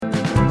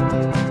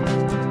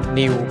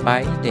New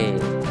Bike Day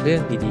เรื่อ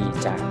งดี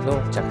ๆจากโล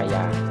กจักรย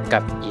านกั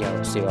บเอี่ยว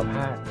ศิวภ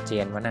าส เจี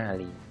ยนวนา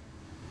ลี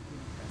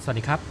สวัส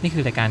ดีครับนี่คื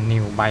อรายการ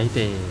New Bike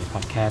Day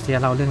Podcast ที่จ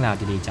ะเล่าเรื่องราว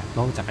ดีๆจากโล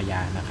กจักรย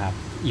านนะครับ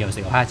เอี่ยว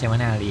ศิวภาส เจียนว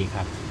นาลีค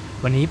รับ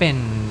วันนี้เป็น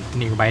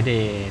New Bike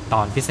Day ต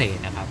อนพิเศษ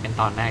นะครับเป็น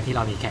ตอนแรกที่เร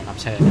ามีแขกรับ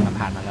เชิญนะครับ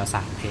ผ่านมาแล้ว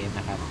3เทป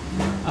นะครับ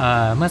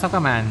เมื่อสักป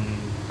ระมาณ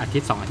อาทิ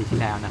ตย์2อาทิตย์ที่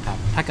แล้วนะครับ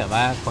ถ้าเกิด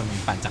ว่าคน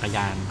ปั่นจักรย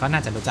านก็น่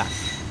าจะรู้จัก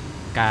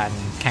การ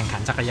แข่งขั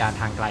นจักรยาน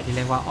ทางไกลที่เ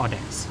รียกว่า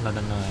Audax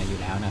Randonneur อยู่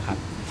แล้วนะครับ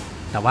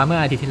แต่ว่าเมื่อ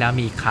อาทิตย์ที่แล้ว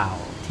มีข่าว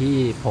ที่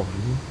ผม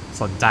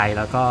สนใจแ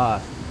ล้วก็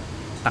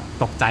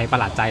ตกใจประ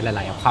หลาดใจห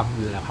ลายๆควา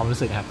มรู้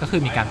สึกครับก็คื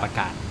อมีการประ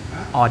กาศ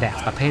Audax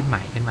ประเภทให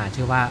ม่ขึ้นมา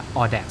ชื่อว่า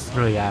Audax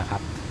เรือครั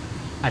บ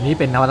อันนี้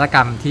เป็นนวัตก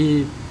รรมที่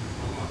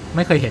ไ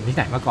ม่เคยเห็นที่ไ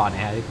หนมาก่อนน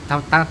ะฮะ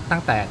ตั้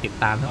งแต่ติด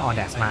ตามเรื่อง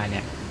Audax มาเนี่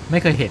ยไม่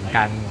เคยเห็นก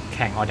ารแ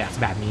ข่ง Audax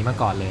แบบนี้มา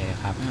ก่อนเลย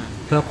ครับ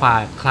เพื่อ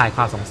คลายค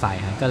วามสงสัย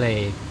ก็เลย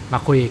มา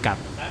คุยกับ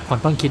คน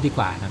ต้นคิดดีก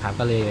ว่านะครับ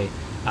ก็เลย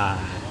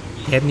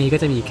เทปนี้ก็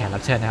จะมีแขกรั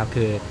บเชิญนะครับ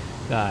คือ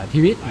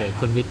พี่วิทย์หรือ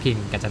คุณวิทย์พิน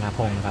กัญจนาพ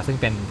งศ์นะครับซึ่ง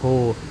เป็นผู้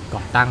ก่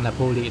อตั้งและ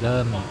ผู้ริเ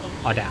ริ่ม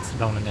Audax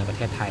ลงดำเนินประเ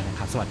ทศไทยนะค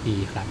รับสวัสดี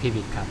ครับพี่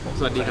วิทย์ครับ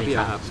สวัสดีครับพี่ค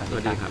รับส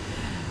วัสดีครับ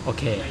โอ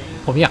เค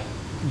ผมอย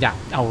าก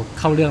เอา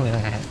เข้าเรื่องเลยน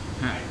ะฮะ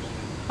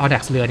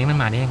Audax เรือนี้มัน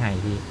มาได้ยังไง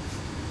พี่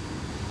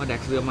Audax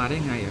เรือมาได้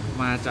ไง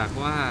มาจาก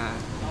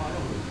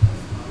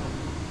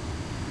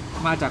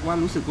ว่า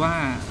รู้สึกว่า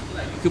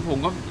คือผม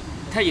ก็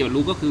ถ้าเอี่ยว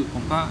รู้ก็คือผ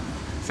มก็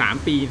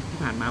3ปีที่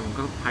ผ่านมาผม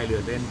ก็พายเรื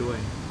อเล่นด้วย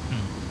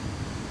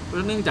แ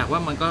ล้วเนื่องจากว่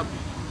ามันก็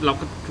เรา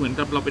ก็เหมือน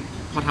กับเราเป็น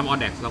พอทำ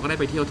Audax เราก็ได้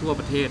ไปเที่ยวทั่ว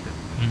ประเทศ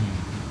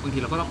บางที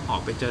เราก็ต้องออ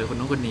กไปเจอคนโ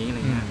น้นคนนี้อะไร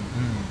เงี้ย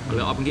ห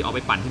รือบางทีออกไป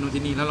ปั่นที่โน้น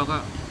ที่นี่แล้วเราก็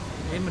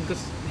มันก็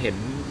เห็น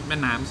แม่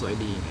น้ำสวย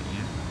ดีอะไรเ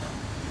งี้ย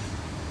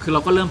คือเร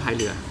าก็เริ่มพาย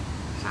เรือ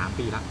3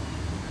ปีแล้ว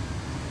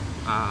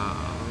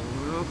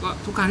แล้วก็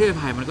ทุกครั้งที่ไป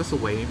พายมันก็ส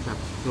วยแบบ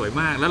สวย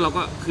มากแล้วเรา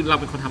ก็คือเรา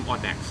เป็นคนทำ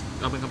Audax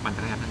เราเป็นคนปั่น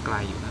จักรยานทางไกล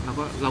อยู่นะเร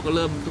าก็เ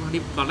ริ่มทุกครั้ง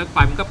ที่ตอนแรกไป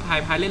มันก็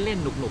พายเล่น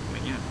ๆหนุกๆอะไร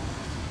เงี้ย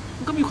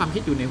มันก็มีความคิ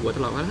ดอยู่ในหัวต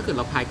ลอดว่าถ้าเกิดเ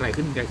ราพายไกล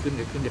ขึ้น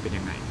จะเป็น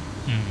ยังไง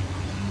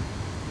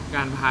ก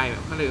ารพาย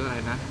เขาเรียกว่าอะไร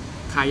นะ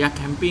คายัค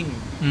แคมปิ้ง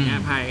เนี่ย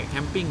พายแค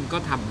มปิ้งก็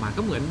ทำมา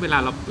ก็เหมือนเวลา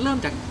เราเริ่ม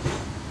จ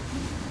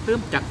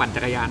ากปั่น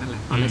จักรยานนั่นแหล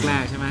ะตอนแร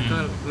กๆใช่ไหมก็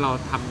เรา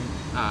ท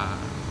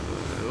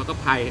ำแล้วก็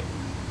พาย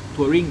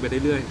ทัวริงไป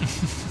เรื่อย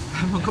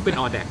ๆมันก็เป็น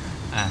Audax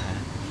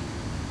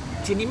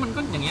ทีนี้มัน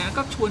ก็อย่างเงี้ย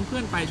ก็ชวนเพื่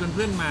อนไปชวนเ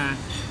พื่อนมา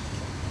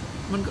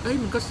มันก็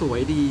มันก็สวย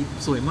ดี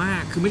สวยมา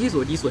กคือไม่ใช่ส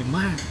วยดีสวยม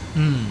าก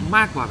ม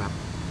ากกว่าแบบ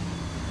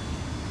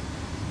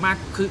มาก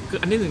คือ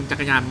อันที่หนึ่งจั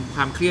กรยานค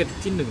วามเครียด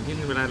ที่หนึ่งที่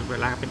เว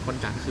ลาเป็นคน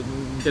จักรคือ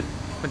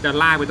มันจะ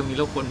ลากไปตรงนี้แ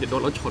ล้วคนจะโด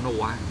นรถชนเอา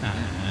วะ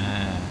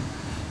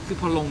คือ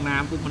พอลงน้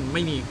ำปุ๊บมันไ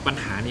ม่มีปัญ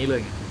หานี้เล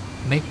ย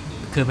ไม่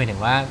คือหมายถึ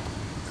งว่า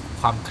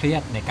ความเครีย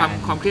ดในการ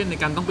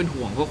ต้องเป็น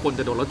ห่วงว่าคน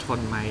จะโดนรถชน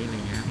ไหมอะไร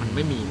เงี้ยมันไ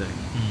ม่มีเลย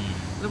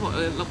แล้วบอก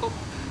เราก็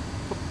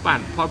ปั่น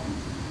พอ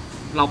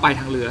เราไป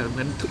ทางเรือเห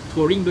มือนทั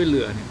วริงด้วยเ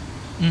รือเนี่ย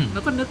แล้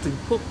วก็นึกถึง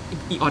พวก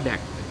Audax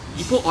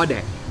พวก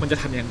Audax มันจะ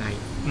ทำยังไง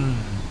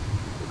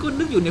ก็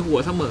นึกอยู่ในหัว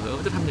เสมอ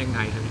ว่าจะทำยังไง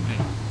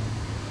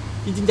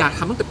จริงๆอยากท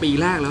ำตั้งแต่ปี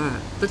แรกแล้ว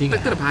ตั้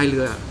งแต่พายเรื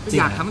อ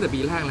อยากทำตั้งแต่ปี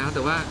แรกแล้วแ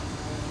ต่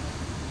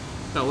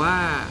ว่า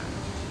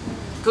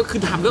ก็คื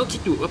อทำแล้วก็คิ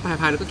ดอยู่ว่าพ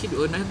ายแล้วก็คิดอยู่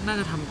น่า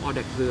จะทำ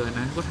Audaxเรือ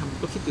นะ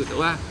ก็คิดอยู่แต่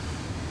ว่า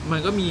มัน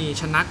ก็มี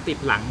ชนักติด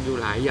หลังอยู่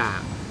หลายอย่าง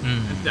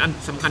อัน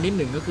สำคัญที่ห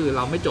นึ่งก็คือเ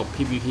ราไม่จบ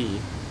PVP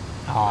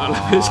เ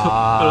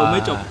ราไ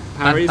ม่จบ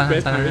Paris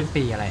ตอนนั้น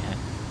ปีอะไรฮะ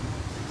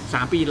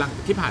3 ปีหลัง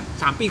ที่ผ่าน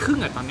3 ปีครึ่ง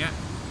ตอนเนี้ย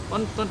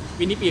ต้น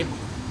ปีนี้ปี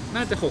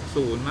น่าจะ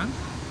60มั้ง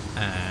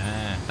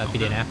ตอนปี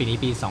เดียวนะปีนี้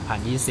ปี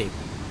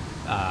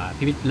2020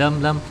พี่วิทย์เ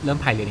ริ่ม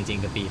พายเรือจริง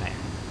ๆกับปีอะไร2020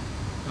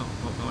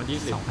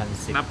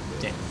นับ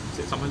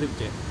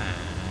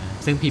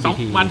2017ซึ่ง PVP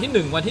วันที่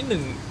1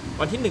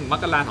ม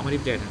กราคม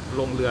2017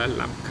ลงเรือ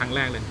ลำครั้งแร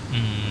กเลย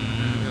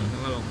แล้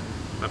วก็ลง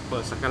แบบเปิ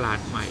ดศักราช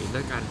ใหม่ด้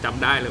วยการจ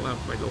ำได้เลยว่า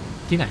ไปลง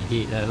ที่ไหน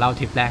พี่เล่า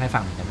ทริปแรกให้ฟั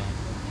งหน่อยได้ไหม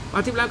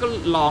ทริปแรกก็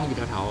ลองอยู่แ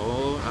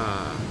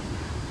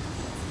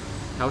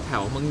ถ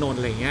วเมืองนนท์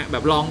อะไรเงี้ยแบ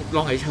บล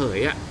องเฉย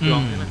ๆลอ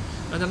ง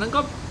แล้วจากนั้นก็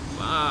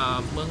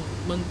เ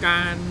มืองก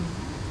าร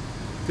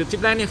คือทริ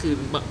ปแรกเนี่ยคือ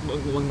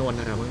เมืองนนท์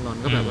นะครับเมืองนน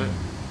ท์ก็แบบว่า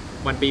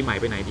วันปีใหม่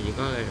ไปไหนดี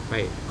ก็เลยไป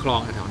คลอง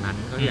แถวๆนั้น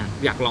ก็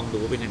อยากลองดู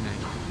ว่าเป็นยังไง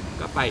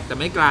ก็ไปแต่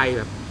ไม่ไกลแ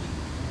บบ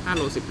5 โ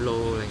ล 10 โล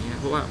อะไรเงี้ย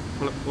เพราะ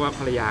ว่าภ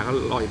รรยาก็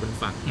รออยู่บน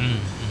ฝั่ง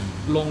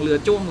ลงเรือ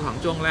จ้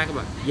วงแรกก็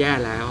แบบแย่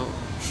แล้ว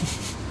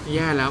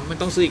ไม่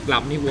ต้องซื้ออีกล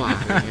ำนี่หว่า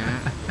อย่างเงี้ย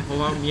เพราะ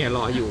ว่าเมียร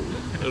ออยู่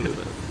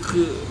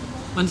คือ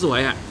มันสวย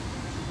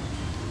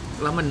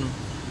แล้วมั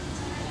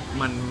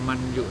น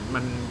อยู่มั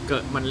นเกิ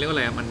ดมันเรียกว่าอะ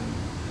ไร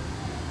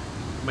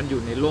มันอ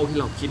ยู่ในโลกที่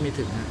เราคิดไม่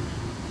ถึง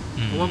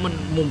เพราะว่ามัน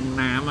มุม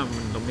น้ำมัน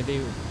เราไม่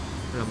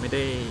ไ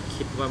ด้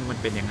คิดว่ามัน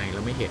เป็นยังไงเร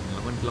าไม่เห็นเร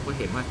าก็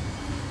เห็นว่า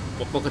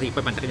ปกติไป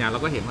ปั่นจักรยานเร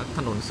าก็เห็นว่าถ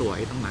นนสวย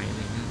ตรงไหนอะไ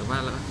รเงี้ยแต่ว่า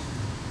เรา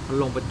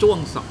ลงไปจ้วง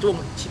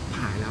ชิบห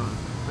ายแล้ว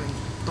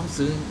ต้อง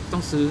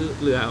ซื้อ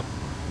เรือ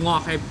งอ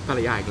กให้ภรร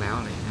ยาอีกแล้ว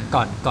อะไรเงี้ย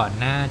ก่อน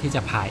หน้าที่จ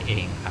ะพายเอ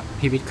งครับ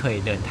พี่วิทย์เคย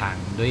เดินทาง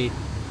ด้วย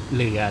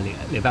เรือ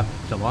หรือแบบ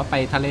สมมติว่าไป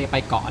ทะเลไป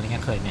เกาะอะไรเ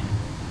งี้ยเคยไหม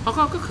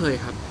ก็เคย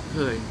ครับเค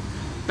ย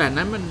แต่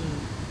นั้นมัน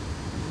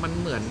มัน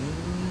เหมือน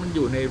มันอ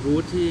ยู่ในรู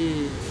ทที่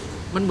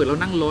มันเหมือนเรา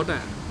นั่งรถอ่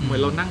ะเหมือน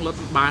เรานั่งรถ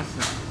บัส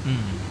อ่ะ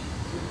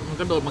มัน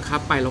ก็โดนบังคั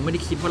บไปเราไม่ได้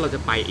คิดว่าเราจะ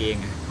ไปเอง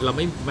อ่ะเราไ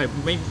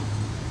ม่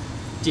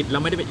จิตเรา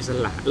ไม่ได้เป็นอิส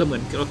ระเราเหมือ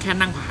นเราแค่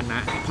นั่งพาหนะ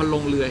พอล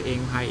งเรือเอง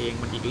พายเอง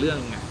มันอีกเรื่อง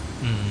อ่ะ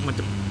มั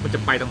นจะ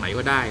ไปตรงไหน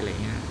ก็ได้อะไร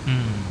เงี้ย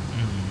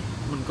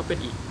มันก็เป็น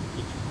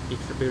อี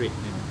กสปิริต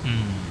นึง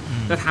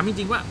แต่ถามจ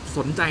ริงๆว่าส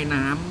นใจ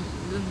น้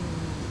ำเรื่อง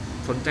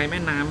สนใจแม่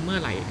น้ำเมื่อ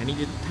ไหร่อันนี้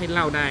จะให้เ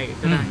ล่าได้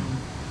ก็ได้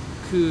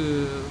คือ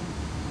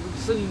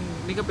ซึ่ง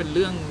นี่ก็เป็นเ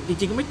รื่องจ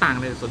ริงๆก็ไม่ต่าง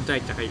เลยสนใจ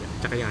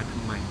จักรยานท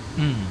ำไม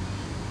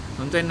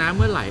สนใจน้ำ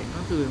เมื่อไหร่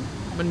ก็คือ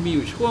มันมีอ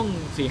ยู่ช่วง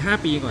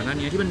 4-5 ปีก่อนหน้า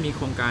นี้ที่มันมีโ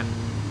ครงการ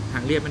ทา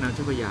งเรียบแม่น้ำเ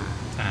จ้าพระยา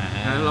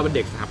เราเป็นเ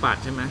ด็กสถาปัต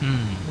ย์ใช่ไหม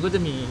มันก็จะ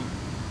มี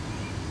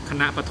ค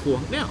ณะประท้วง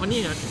เนี่ยวันนี้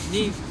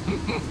นี่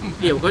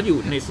เดี่ยวก็อยู่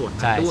ในส่วน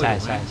นั้นด้วย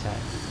ใช่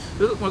แ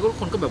ล้วมันก็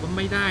คนก็แบบว่าไ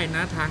ม่ได้น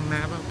ะทาง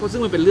น้ำเพราะซึ่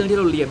งมันเป็นเรื่องที่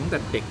เราเรียนตั้งแต่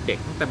เด็ก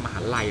ๆตั้งแต่มหา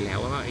ลัยแล้ว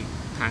ว่า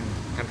ทาง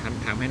การ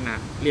ทางแม่น้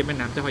ำเรียบแม่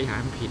น้ำเจ้าพระยา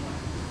มันผิด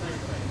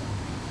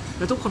แ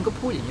ล้วทุกคนก็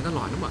พูดอย่างนี้ตล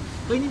อดนะว่า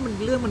เฮ้ยนี่มัน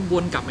เรื่องมันว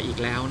นกลับมาอีก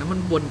แล้วนะมั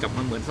นวนกลับม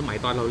าเหมือนสมัย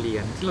ตอนเราเรีย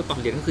นที่เราตอน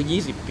เรียนก็คือ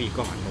20 ปี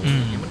ก่อนอ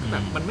ย่างเงี้ยมันแบ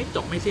บมันไม่จ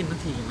บไม่สิ้นนา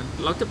ทีมัน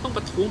เราจะต้องป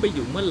ระท้วงไปอ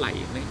ยู่เมื่อไหร่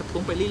อะไรประท้ว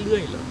งไปเรื่อ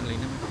ยๆเลยอะไร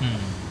นั่น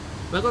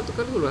แล้ว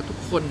ก็รู้ว่าทุก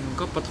คน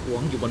ก็ประท้วง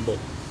อยู่บนบ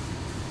ก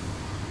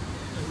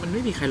มันไ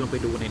ม่มีใครลงไป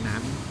ดูในน้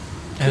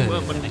ำคือว่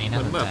ามัน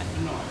แบบ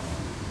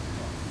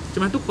ใช่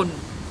ไหมทุกคน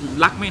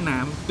รักแม่น้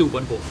ำอยู่บ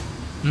นบก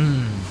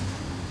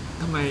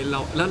ทำไม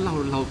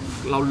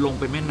เราลง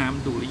ไปแม่น้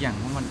ำดูหรือยัง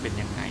ว่ามันเป็น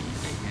ยังไงอะ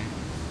ไรเงี้ย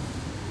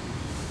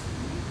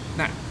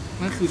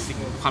นั่นคือสิ่ง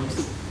ความรู้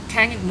สึกแ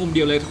ค่มุมเ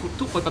ดียวเลย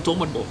ทุกคนประท้วง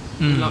บนบก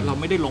เรา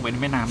ไม่ได้ลงไปใน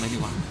แม่น้ำเลยดี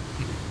กว่า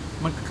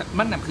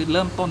มันน่ะคือเ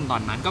ริ่มต้นตอ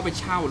นนั้นก็ไป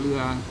เช่าเรือ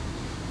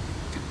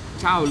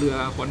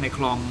คนในค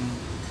ลอง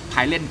พ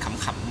ายเล่นข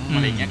ำๆอะ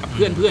ไรเงี้ยกับเ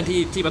พื่อน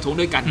ที่ประท้วง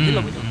ด้วยกันที่เร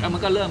ามั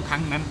นก็เริ่มครั้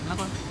งนั้นแล้ว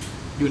ก็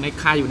อยู่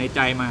ในใจ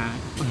มา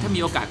ถ้ามี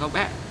โอกาสก็แว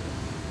ะ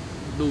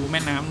ดูแม่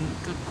น้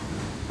ำก็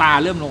ตา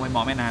เริ่มลงไปม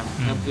องแม่น้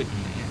ำเริ่มขึ้นอ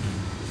ะไรเงี้ย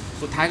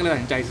สุดท้ายก็เลยตัด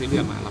สินใจซื้อเรื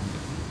อมาล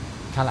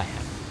ำเท่าไหร่ค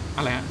รับอ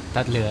ะไรฮะ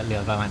ตัดเรื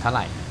อประมาณเท่าไห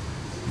ร่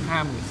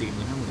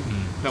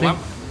 50,000-40,000 แ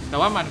ต่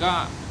ว่ามันก็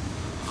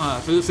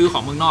ซื้อขอ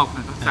งเมืองนอกน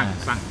ะก็สั่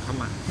งเข้า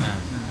มา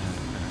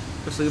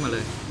ก็ซื้อมาเล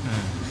ย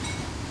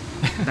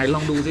ไหนล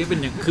องดูซิเป็น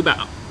อย่างคือแบบ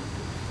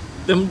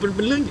แต่มันเ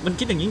ป็นเรื่องมัน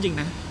คิดอย่างนี้จริง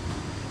ๆนะ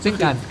ซึ่ง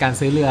การ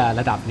ซื้อเรือ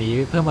ระดับนี้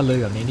เพื่อมาลุย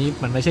แบบนี้นี่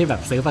มันไม่ใช่แบ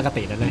บซื้อปก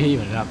ตินะพี่เห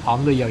มือนแบบพร้อม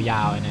ลุยย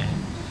าวๆนะ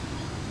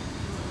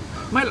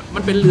ไม่มั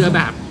นเป็นเรือแ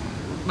บบ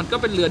มันก็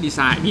เป็นเรือดีไซ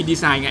น์มีดี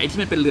ไซน์ไงไอ้ที่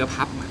มันเป็นเรือ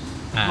พับ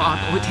เพราะ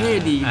โอ้ยเท่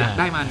ดีอยาก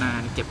ได้มานา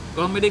นเก็บ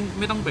ก็ไ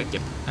ม่ต้องไปเ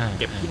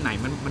ก็บที่ไหน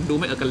มันดู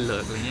ไม่กันเลิ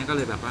ศอะไรเงี้ยก็เ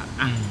ลยแบบว่า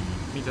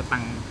มีสตั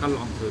งค์ก็ล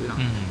องซื้อลอง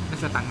ได้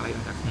สตังค์อะไร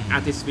ต่างๆอา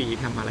ร์ติสต์ฟรี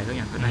ทำอะไรทุกอ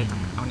ย่างก็ได้ตัง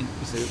ค์เอานี่ไ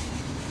ปซื้อ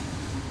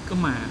ก็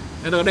มา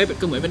แล้วเราได้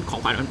ก็เหมือนเป็นขอ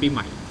งขวัญวันปีให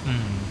ม่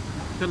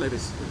ก็เลยไป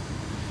ซื้อ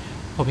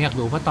ผมอยาก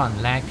รู้ว่าตอน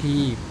แรกที่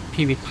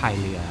พี่วิทย์พาย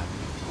เรือ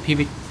พี่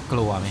วิทย์ก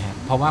ลัวไหมครับ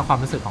เพราะว่าความ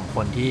รู้สึกของค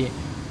น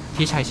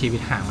ที่ใช้ชีวิ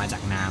ตห่างมาจา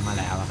กน้ำมา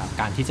แล้วครับ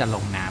การที่จะล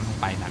งน้ำลง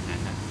ไปแบบนั้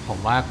นนะผม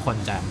ว่า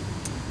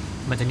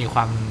มันจะมีคว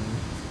าม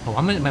ผมว่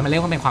ามันเรีย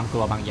กว่าเป็นความก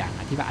ลัวบางอย่าง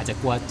ที่แบบอาจจะ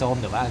กลัวจม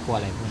หรือว่ากลัวอ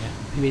ะไรพวกนี้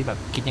พี่วิทย์แบบ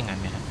คิดอย่างนั้น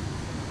ไหมครับ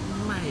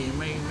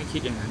ไม่คิ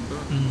ดอย่างนั้นก็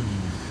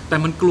แต่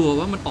มันกลัว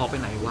ว่ามันออกไป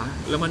ไหนวะ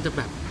แล้วมันจะแ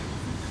บบ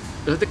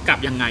แล้วจะกลับ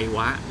ยังไงว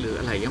ะหรือ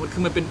อะไรเงี้ยคื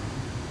อมันเป็น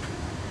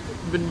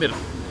แบ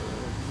บ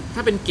ถ้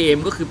าเป็นเกม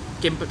ก็คือ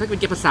เกมถ้าเป็น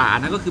เกมภาษา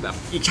นะก็คือแบบ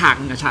อีกฉาก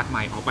นึงฉากให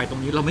ม่ออกไปตร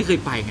งนี้เราไม่เคย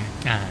ไปไง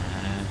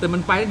แต่มั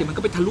นไปแล้วเดี๋ยวมัน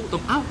ก็ไปทะลุตร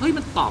งเฮ้ย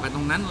มันต่อกันต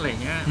รงนั้นอะไร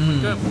เงี้ย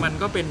มัน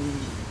ก็เป็น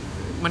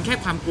มันแค่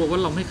ความกลัวว่า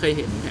เราไม่เคยเ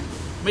ห็น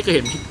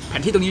แผ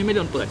นที่ตรงนี้ไม่โ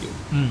ดนเปิดอยู่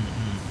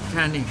แค่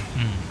นั้นเอง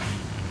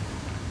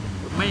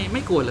ไ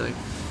ม่กลัวเลย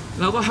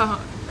แล้วก็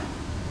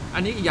อั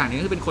นนี้อีกอย่างนึง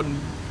คือเป็นคน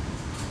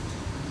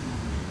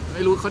ไ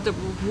ม่รู้เขาจะ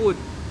พูด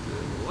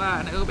ว่า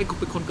ก็เ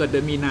ป็นคนเกิดเดื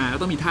อนมีนาก็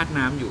ต้องมีธาตุ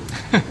น้ำอยู่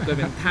ก็เ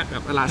ป็นธาตุแบ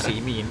บราศี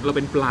มีนเราเ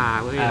ป็นปลา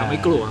เว้ยเราไม่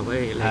กลัวเว้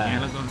ยอะไรเงี้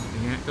ยแล้วก็อย่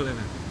างเงี้ยก็เลยแ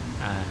บบ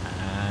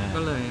ก็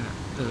เลย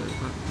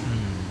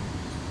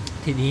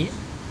ทีนี้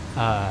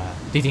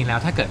จริงๆแล้ว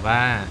ถ้าเกิดว่า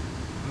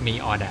มี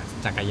ออเดอร์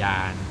จักรยา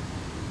น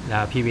แล้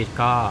วพี่วิทย์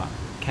ก็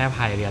แค่พ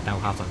ายเรือตาม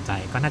ความสนใจ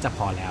ก็น่าจะพ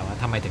อแล้ว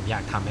ทำไมถึงอยา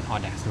กทำเป็นออ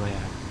เดอร์ด้วย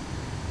ครับ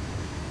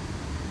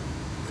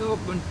ก็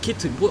มันคิด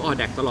ถึงพวกออเ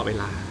ดอร์ตลอดเว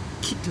ลา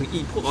คิดถึง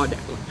พวกออเดอ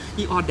ร์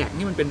ออเดอร์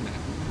นี่มันเป็น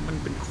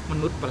ม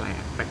นุษย์แป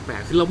ล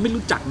กๆคือเราไม่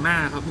รู้จักหน้า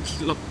ครับ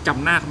เราจ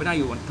ำหน้าเขาไม่ได้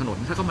อยู่บนถนน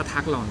ถ้าเขามาทั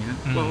กเราเนี้ย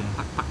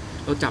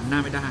เราจำหน้า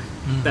ไม่ได้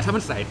แต่ถ้า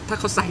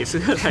เขาใส่เ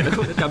สื้ออะไรแล้วเ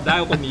ราจำได้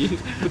ว่าคนนี้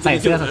ใส่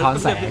เสื้อสะท้อน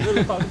แสง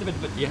ก็จะเป็น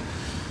แบบนี้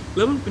แ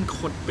ล้วมันเป็นค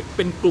นเ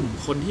ป็นกลุ่ม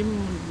คนที่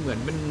เหมือน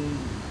เป็น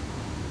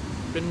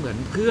เหมือน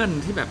เพื่อน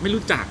ที่แบบไม่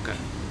รู้จักอะ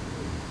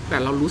แต่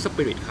เรารู้ส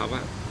ปิริตเขาอ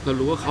ะเรา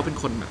รู้ว่าเขาเป็น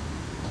คนแบบ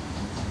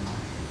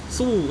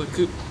สู้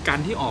คือการ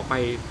ที่ออกไป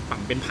ปั่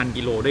นเป็น1,000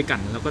 กิโลด้วยกัน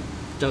แล้วก็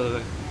เจอ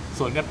ส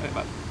วนกันแบ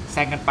บแซ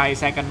งกันไป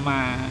แซงกันมา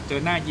เจ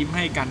อหน้ายิ้มใ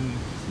ห้กัน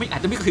ไม่อา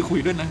จจะไม่เคยคุย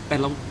ด้วยนะแต่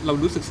เรา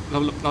รู้สึก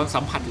เรา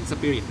สัมผัสถึงส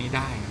ปิริตนี้ไ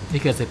ด้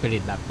นี่คือสปิริ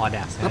ตแบบออเด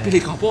อร์สปิริ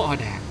ตของพวกออ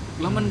เดอร์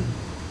แล้วมั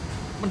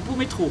นพูด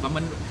ไม่ถูกอะ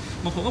มัน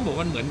บางคนก็บอก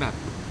ว่ามันเหมือนแบบ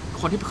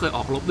คนที่เคยอ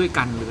อกรบด้วย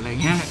กันหรืออะไร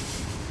เงี้ย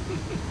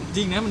จ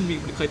ริงนะมันมี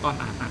เคยตอน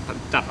อ่าน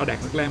จัดเอาแดก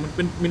แรกมัน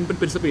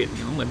เป็นสปิริต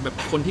เหมือนแบบ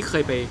คนที่เค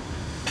ยไ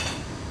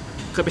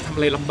ปทำอ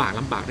ะไรลำบา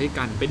กด้วย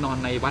กันไปนอน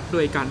ในวัด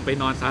ด้วยกันไป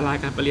นอนศาลา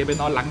การประเรียนไป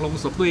นอนหลังโรง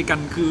ศพด้วยกัน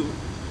คือ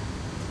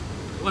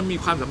มันมี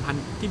ความสัมพัน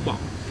ธ์ที่บอก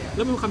แ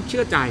ล้วมีความเ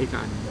ชื่อใจ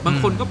กันบาง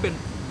คนก็เป็น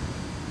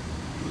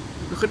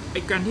คือไอ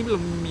การที่เรา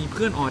มีเ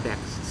พื่อนออแดก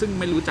ซึ่ง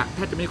ไม่รู้จักแท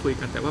บจะไม่คุย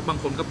กันแต่ว่าบาง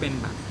คนก็เป็น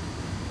แบบ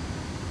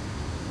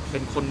เ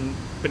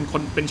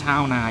ป็นชา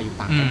วนาอยู่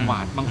ต่างจังหวั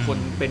ดบางคน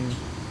เป็น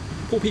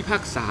ผู้พิพา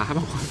กษาบ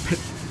างคน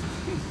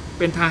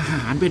เป็นทห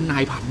ารเป็นนา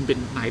ยพันเป็น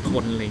นายพ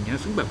ลอะไรเงี้ย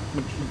ซึ่งแบบ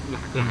มันหล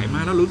ากหลายม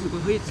ากแล้วรู้สึกว่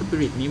าเฮ้ยสปิ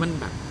ริตนี้มัน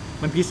แบบ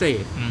มันพิเศ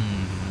ษ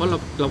เพราะ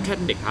เราแค่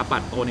เด็กขาปั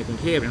ดโตในกรุง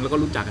เทพแล้วก็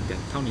รู้จักกันแต่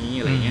เท่านี้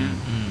อะไรเงี้ย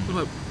ก็แ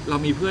บบเรา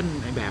มีเพื่อน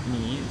ในแบบ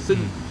นี้ซึ่ง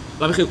เ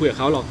ราไม่เคยคุยกับ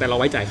เขาหรอกแต่เรา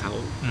ไว้ใจเขา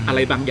อะไร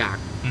บางอย่าง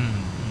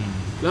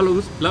แล้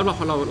วพ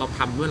อเราท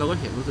ำด้วยเราก็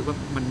เห็นรู้สึกว่า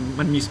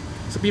มันมี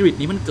สปิริต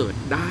นี้มันเกิด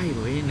ได้เ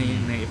ลย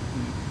ใน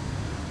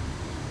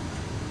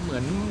เหมื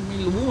อนไม่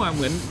รู้อ่ะเห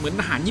มือน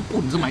ทหารญี่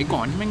ปุ่นสมัยก่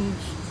อนที่แม่ง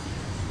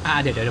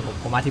เดี๋ยว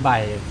ผมอธิบาย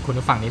คุณ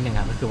ผู้ฟังนิดนึงค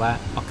รับก็คือว่า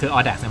คือออ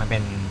แดกมันเป็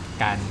น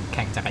การแ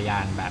ข่งจักรยา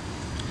นแบบ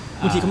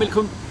บางทีเขาเรีย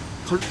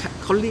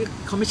ก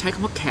เขาไม่ใช้ค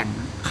ำว่าแข่ง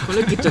เขาเ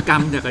รียกกิจกรร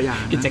มจักรยา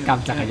น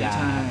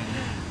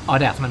ออ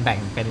แดกมันแบ่ง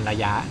เป็นระ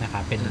ยะนะครั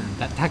บเป็น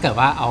ถ้าเกิด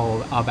ว่าเ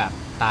อาแบบ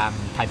ตาม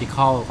ไทปิค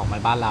อลของ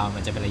บ้านเรามั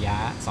นจะเป็นระยะ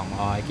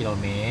200กิโล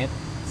เมตร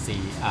300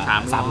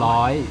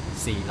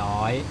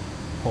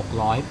 400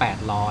 600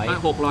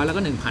 800 600แล้ว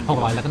ก็ 1,000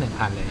 600แล้วก็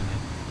 1,000 เลยน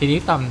ะทีนี้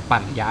ตอนปั่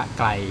นระยะไ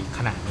กลข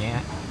นาดนี้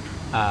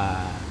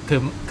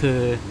คือ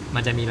มั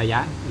นจะมีระยะ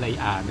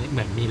เห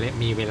มือน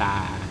มีเวลา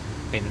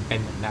เป็น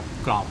เหมือนแบบ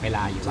กรอบเวล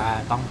าอยู่ว่า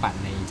ต้องปั่น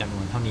ในจำน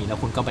วนเท่านี้แล้ว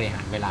คุณก็บริห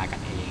ารเวลากั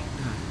นเอง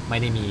ไม่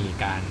ได้มี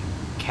การ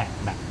แ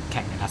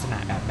ข่งในลักษณะ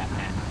แบบ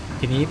นั้น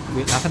ทีนี้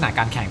ลักษณะก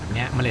ารแข่งแบบ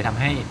นี้มันเลยทำ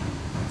ให้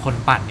คน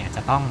ปั่นเนี่ยจ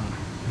ะต้อง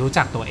รู้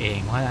จักตัวเอง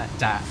ว่า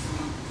จะ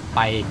ไป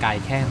ไกล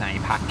แค่ไหน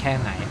พักแค่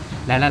ไหน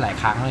และหลาย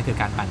ๆครั้งมันคือ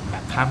การปั่นแบ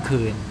บข้าม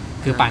คืน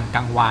คือปั่นกล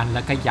างวันแ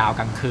ล้วก็ยาว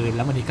กลางคืนแ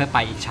ล้วบางทีก็ไป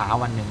อีกเช้า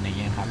วันหนึ่งอะไร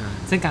เงี้ยครับ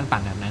ซึ่งการปั่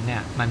นแบบนั้นเนี่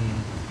ย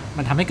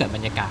มันทำให้เกิดบร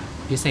รยากาศ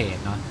พิเศษ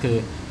เนาะคือ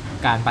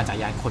การปั่นจักร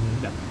ยาน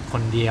ค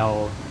นเดียว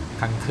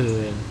กลางคื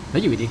นแล้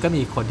วอยู่ดีก็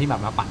มีคนที่แบ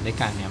บมาปั่นด้วย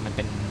กันเนี่ยมันเ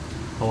ป็น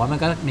ผมว่ามัน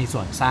ก็มีส่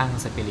วนสร้าง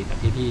สปิริตแบบ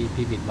ที่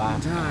พี่วิทย์ว่า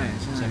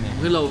ใช่ไหม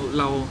คือเ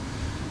รา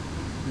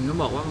ก็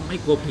บอกว่าไม่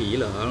กลัวผี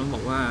เหรอเราบ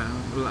อกว่า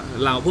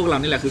พวกเรา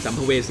นี่แหละคือสัมภ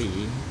เวสี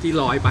ที่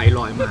ลอยไป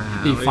ลอยมา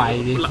ดีไฟ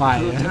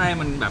ใช่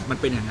มันแบบมัน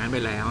เป็นอย่างนั้นไป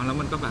แล้ว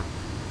มันก็แบบ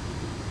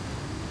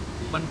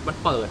มัน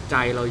เปิดใจ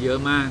เราเยอะ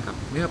มากกับ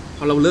เนี่ยพ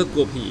อเราเลิกก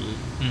ลัวผี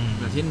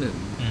ที่หนึ่ง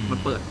มัน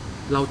เปิด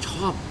เราช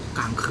อบ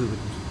กลางคืน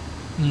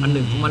อันห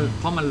นึ่งเพ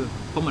ราะ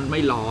มันไ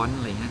ม่ร้อน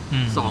อะไรเงี้ย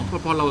สอง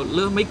พอเราเ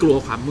ริ่มไม่กลัว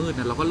ความมืด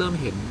นะเราก็เริ่ม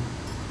เห็น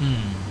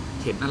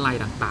อะไร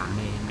ต่าง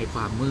ๆในคว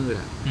ามมืด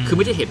อ่ะคือไ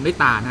ม่ได้เห็นด้วย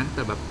ตานะแ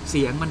ต่แบบเ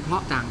สียงมันเพรา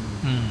ะจัง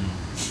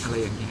อะไร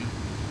อย่างเงี้ย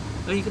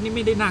ก็นี่ไ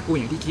ม่ได้น่ากลัว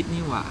อย่างที่คิด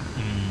นี่หว่า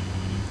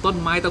ต้น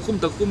ไม้ตะ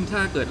คุ่มถ้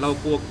าเกิดเรา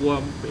กลัว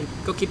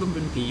ก็คิดว่ามันเ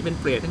ป็นผีเป็น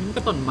เปรตอันนี้มัน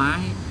ก็ต้นไม้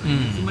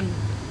ที่มัน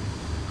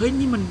เฮ้ย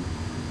นี่มัน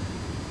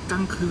กล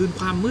างคืน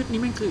ความมืด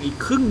นี่มันคืออีก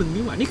ครึ่งหนึ่ง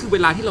นี่หว่านี่คือเว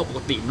ลาที่เราปก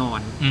ตินอ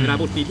นเวลา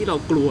ปกติที่เรา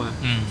กลัว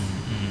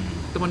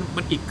แต่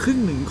มันอีกครึ่ง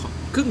หนึ่ง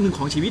ข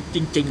องชีวิตจ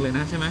ริงๆเลยน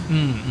ะใช่ไหม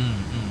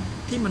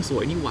ที่มันส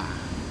วยนี่หว่า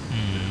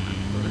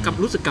กับ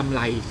รู้สึกกำไ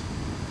ร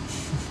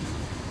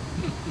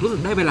รู้สึ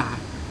กได้เว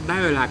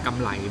ลากำ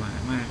ไร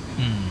มาก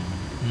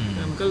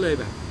มันก็เลย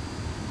แบบ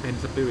เป็น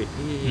สปิริต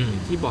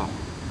ที่บอก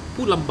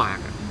พูดลำบาก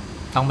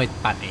ต้องไป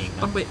ปั่นเอง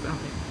ต้องไป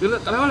แ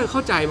ล้วก็เลยเข้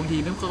าใจบาง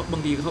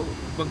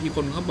ทีค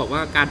นเขาบอกว่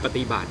าการป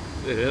ฏิบัติ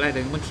หรืออะไร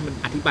บางทีมัน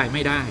อธิบายไ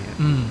ม่ได้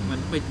มัน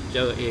ไปเจ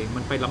อเอง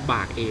มันไปลำบ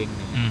ากเอง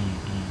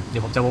เดี๋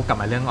ยวผมจะวกกลับ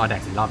มาเรื่องออแด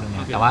กอีกรอบนึงน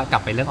ะแต่ว่ากลั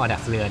บไปเรื่องออแด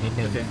กเรือนิด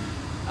นึง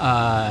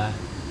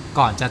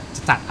ก่อนจะ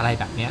จัดอะไร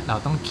แบบนี้เรา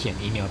ต้องเขียน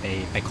อีเมล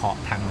ไปขอ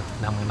ทางเ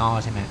มืองนอก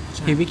ใช่ไหม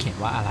พี่วิเขียน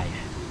ว่าอะไร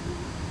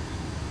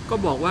ก็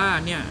บอกว่า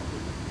เนี่ย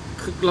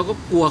คือเราก็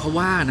กลัวเขา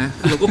ว่านะ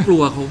เราก็กลั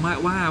วเขามาก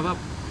ว่า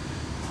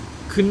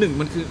คือหนึ่ง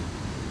มันคือ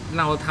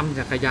เราทำ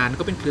จักรยาน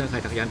ก็เป็นเครือข่า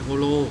ยจักรยานทั่ว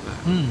โลกอ่ะ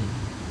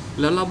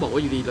แล้วเราบอกว่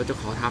าอยู่ดีเราจะ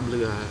ขอทำเ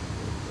รือ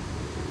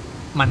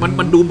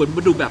มันดูเหมือน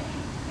มันดูแบบ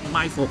ไ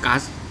ม่โฟกั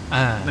ส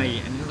ใน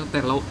อันนี้แต่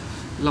เ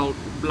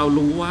รา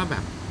รู้ว่าแบ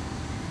บ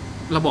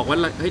เราบอกว่า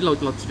เฮ้ยเร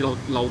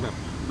าแบบ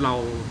เรา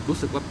รู้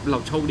สึกว่าเรา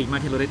โชคดีมา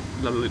กที่เราไ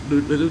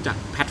ด้รู้จัก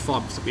แพลตฟอร์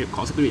มข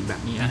องสปิริตแบ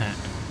บนี้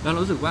แล้วเรา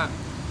รู้สึกว่า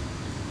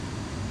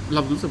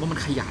มัน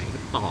ขยาย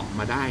ต่อ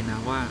มาได้นะ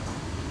ว่า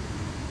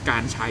กา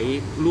รใช้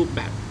รูปแ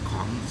บบข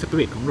องสปิ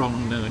ริตของรอง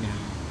เนอร์เนี่ย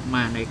ม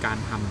าในการ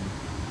ท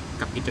ำ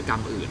กับกิจกรร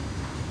มอื่น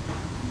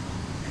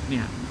เ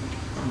นี่ย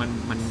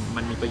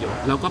มันมีประโยช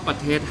น์แล้วก็ประ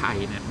เทศไทย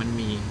เนี่ยมัน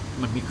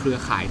มีเครือ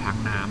ข่ายทาง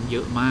น้ำเย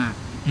อะมาก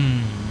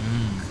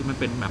คือมัน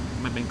เ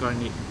ป็นกร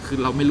ณีคือ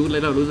เราไม่รู้เล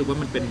ยเรารู้สึกว่า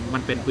มันเ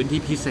ป็นพื้นที่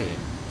พิเศษ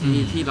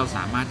ที่เราส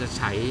ามารถจะ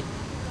ใช้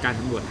การ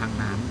สำรวจทาง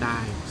น้ำได้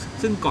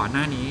ซึ่งก่อนห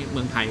น้านี้เ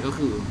มืองไทยก็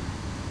คือ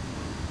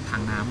ทา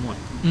งน้ำหมด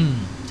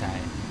ใช่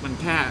มัน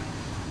แ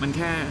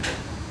ค่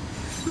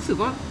รู้สึก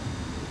ว่า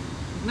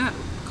น่า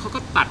เขาก็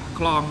ตัด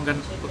คลองกัน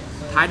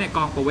ท้ายในก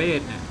องประเวศ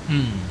เนี่ย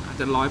อาจ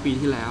จะ100 ปี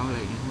ที่แล้วอะไร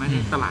อย่างเงี้ยไม่ได้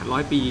ตลาด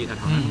100 ปีแต่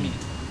เท่านั้นเนี่ย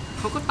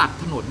เขาก็ตัด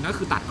ถนนก็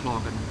คือตัดคลอง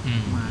กัน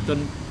มาจน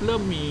เริ่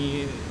มมี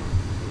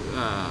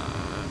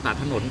ตัด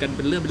ถนนกันเ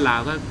ป็นเรื่องเป็นราว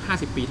ก็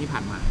50 ปีที่ผ่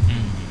านมา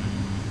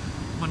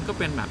มันก็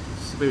เป็นแบบ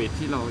สปิริต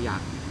ที่เร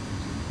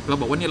า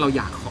บอกว่าเนี่ยเรา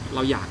อย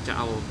ากจะเ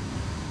อา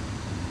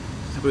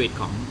สปิริต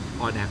ของ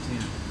Audax เ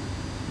นี่ย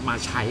มา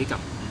ใช้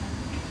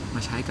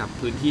กับ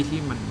พื้นที่ที่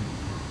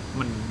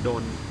มัน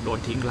โดน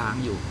ทิ้งร้าง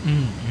อยู่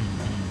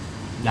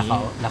แล้ว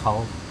เขา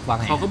ว่าไ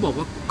งเขาก็บอก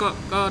ว่า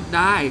ก็ไ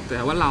ด้แต่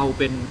ว่าเรา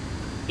เป็น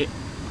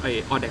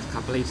Audax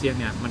Club Malaysia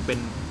เนี่ยมันเป็น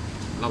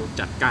เรา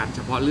จัดการเฉ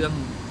พาะเรื่อง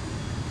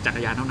จัก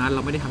รยานเท่านั้นเร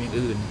าไม่ได้ทำอย่าง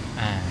อื่น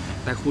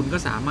แต่คุณก็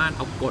สามารถเ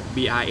อากฎ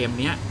BRM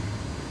เนี้ย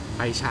ไ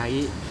ปใช้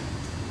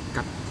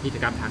กับกิจ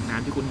กรรมทางน้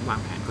ำที่คุณวาง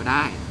แผนก็ไ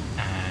ด้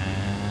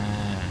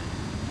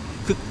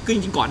คือจ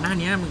ริงๆก่อนหน้า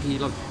นี้บางที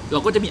เรา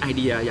ก็จะมีไอเ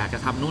ดียอยากจะ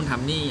ทำนู่นท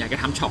ำนี่อยากจะ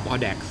ทำช็อป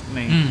Audax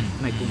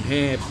ในกรุงเท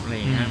พอะไร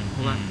อย่างเงี้ยเพร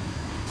าะว่า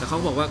แต่เขา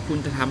บอกว่าคุณ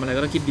จะทำอะไร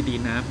ก็ต้องคิดดี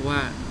ๆนะเพราะว่า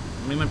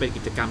มันเป็น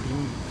กิจกรรมที่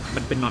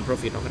มันเป็น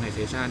non-profit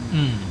organization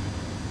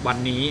วัน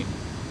นี้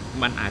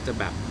มันอาจจะ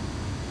แบบ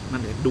มั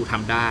นดูท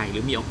ำได้หรื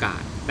อมีโอกา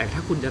สแต่ถ้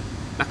าคุณจะ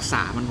รักษ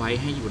ามันไว้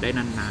ให้อยู่ได้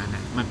นานๆน่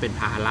ะมันเป็น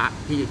ภาระ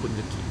ที่คุณจ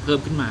ะเพิ่ม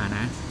ขึ้นมาน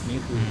ะนี่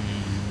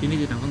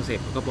คือทางคอนเซ็ป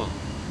ต์เขาก็บอก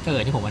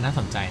ที่ผมว่าน่า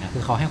สนใจนะคื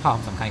อเขาให้ความ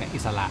สำคัญกับอิ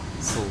สระ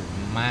สูง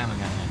มากเหมือ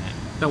นกันนะฮะ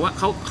แต่ว่าเ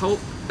ขา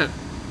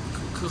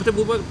จะ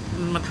พูดว่า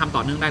มันทำต่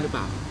อเนื่องได้หรือเป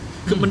ล่า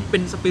คือมันเป็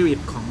นสปิริต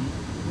ของ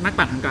นัก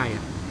ปั่นทางไกล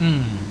อ่ะ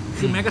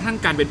คือแม้กระทั่ง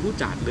การเป็นผู้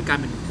จัดหรือการ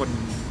เป็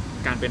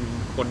น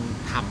คน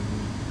ท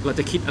ำเรา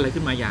จะคิดอะไร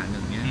ขึ้นมาอย่างห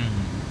นึ่งเนี้ย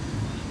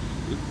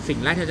สิ่ง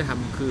แรกที่จะท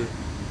ำคือ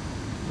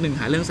1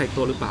หาเรื่องใส่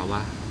ตัวหรือเปล่าว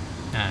ะ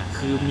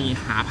คือมี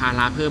หาภาร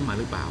ะเพิ่มมา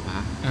หรือเปล่าวะ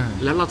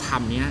แล้วเราท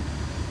ำเนี้ย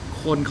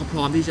คนเขาพ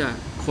ร้อมที่จะ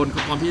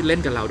เล่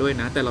นกับเราด้วย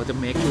นะแต่เราจะ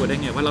เมคชัวร์ได้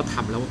ไงว่าเราท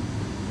ำแล้ว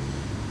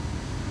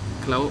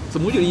ส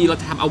มมุติอยู่ดีเรา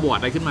จะทำอวอร์ด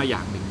อะไรขึ้นมาอย่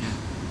างหนึ่งเนี่ย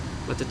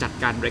เราจะจัด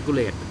การ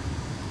regulate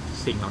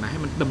สิ่งเหล่านั้นให้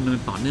มันดำเนิน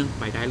ต่อเนื่อง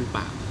ไปได้หรือเป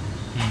ล่า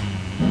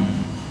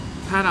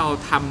ถ้าเรา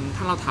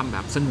ทำแบ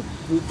บสนุก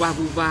วูบว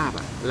าบ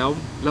อ่ะแล้ว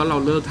เรา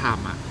เลิกท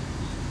ำอ่ะ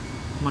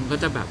มันก็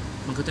จะ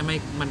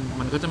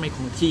ไม่ค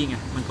งที่ไง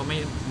มัน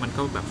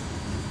ก็แบบ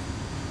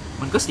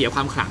มันก็เสียคว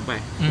ามขลังไป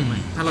ถูกไหม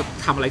ถ้าเรา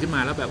ทำอะไรขึ้นม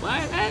าแล้วแบบว่า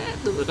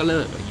ก็เลิ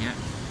กอะไรเงี้ย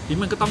ที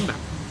มันก็ต้องแบบ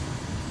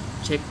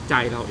เช็คใจ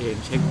เราเอง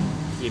เช็ค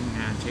ทีมง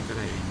านเช็คอะ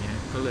ไรอย่างเงี้ย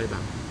ก็เลย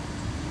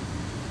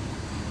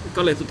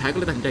สุดท้ายก็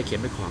เลยตัดสินใจเขีย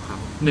นไปขอเขา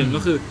1ก็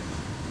คือ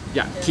อย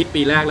ากคิด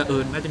ปีแรกแล้ว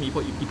น่าจะมีพ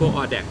วก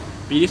Audax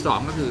ปีที่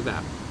2ก็คือแบ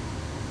บ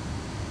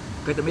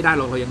ก็จะไม่ได้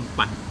เรายัง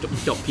ปั่น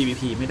จบ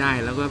PVP ไม่ได้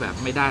แล้วก็แบบ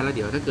ไม่ได้แล้วเ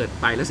ดี๋ยวถ้าเกิด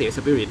ไปแล้วเสียส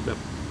ปิริตแบบ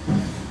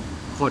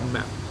คนแบ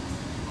บ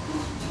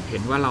เห็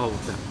นว่าเรา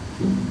แบบ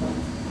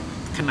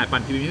ขนาดปั่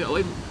น PVP โอ้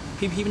ย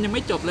PVP มันยังไ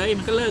ม่จบเลย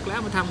มันก็เลิกแล้ว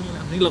มันทำ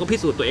นี่เราก็พิ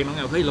สูจน์ตัวเองแล้วไ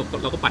งเฮ้ยเร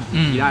าก็ปั่น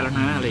PVP ได้แล้ว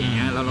นะอะไรอย่างเ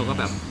งี้ยแล้วเราก็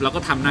แบบเราก็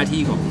ทำหน้า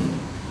ที่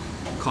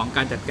ของก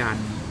ารจัดการ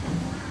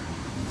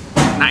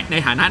ใน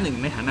ฐานะ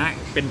1ในฐานะ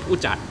เป็นผู้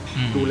จัด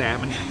ดูแล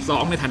มัน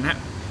2ในฐานะ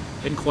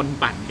เป็นคน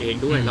ปั่นเอง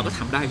ด้วยเราก็ท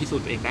ำได้พิสูจ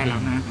น์ตัวเองได้แล้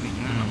วนะอะไรเ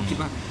งี้ยเราคิด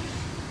ว่า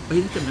เฮ้ย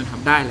ถ้ามันท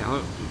ำได้แล้ว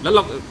เร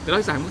า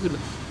ที่3ก็คือ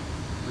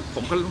ผ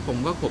ม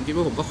คิด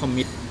ว่าผมก็คอม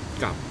มิต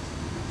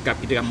กับ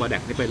กิจกรรม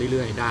Audaxนี้ไปเ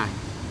รื่อยๆได้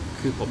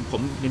คือผ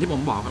มอย่างที่ผ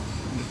มบอกครับ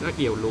ถ้าเ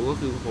กี่ยวรู้ก็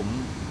คือ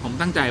ผม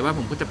ตั้งใจว่าผ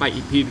มก็จะไป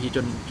อีก PVP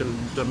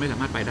จนไม่สา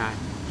มารถไปได้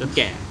จนแ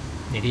ก่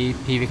อย่างที่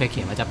พี่เคยเ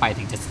ขียนว่าจะไป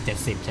ถึง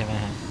70ใช่ไหม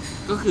ฮะ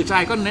ก็คือใช่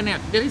ก็เนี่ย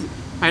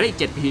ไปได้อีก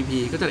7 PVP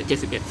ก็จะได้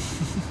71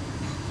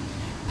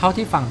เท่า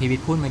ที่ฟังพี่วิท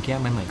ย์พูดเมื่อกี้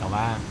มันเหมือนกับ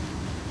ว่า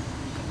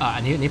อั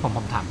นนี้ผม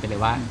ถามไปเลย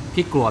ว่า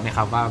พี่กลัวไหมค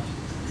รับว่า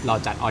เรา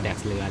จัดAudax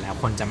เรือแล้ว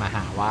คนจะมาห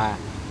าว่า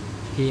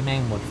พี่แม่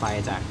งหมดไฟ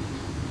จาก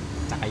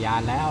จักรยา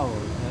นแล้ว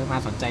มา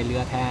สนใจเรื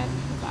อแทน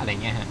อะไร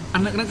เงี้ยฮะอั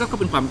นนั้นก็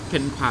เป็นค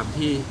วาม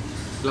ที่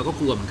เราก็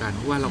กลัวเหมือนกันเ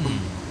พราะว่าเร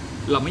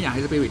าไม่อยากใ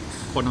ห้สปิริต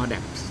คน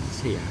Audax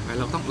เสีย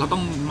เราต้อ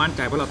งมั่นใ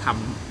จว่าเราท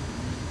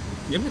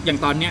ำอย่าง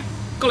ตอนเนี้ย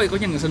ก็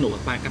ยังสนุกกั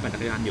บการปั่นจั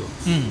กรยานอยู่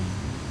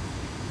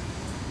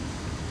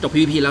จบ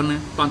PVP แล้วน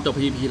ะตอนจบ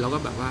PVP เราก็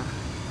แบบว่า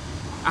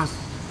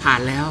ผ่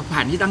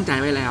านที่ตั้งใจ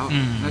ไว้แล้ว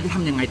แล้วที่ท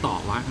ำยังไงต่อ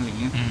วะอะไร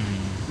เงี้ย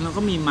เรา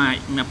ก็มีม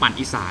าปั่น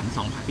อีสาน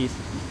2,000 ปี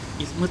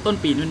เมื่อต้น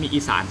ปีมันมี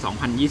อีสาน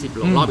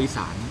2020รอบอีส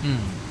าน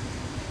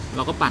เร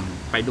าก็ปั่น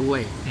ไปด้วย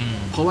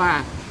เพราะว่า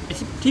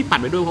ที่ปั่น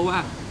ไปด้วยเพราะว่า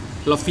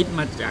เราฟิต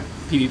มาจาก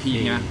PVP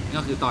ไงก็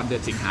คือตอนเดือ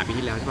นสิงหาปี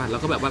ที่แล้วใช่ป่ะเรา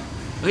ก็แบบว่า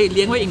เฮ้ยเ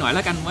ลี้ยงไว้อีกหน่อยแ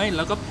ล้วกันไว้แ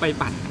ล้วก็ไป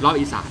ปั่นรอบ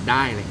อีสานไ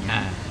ด้อะไรเงี้ย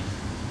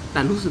แต่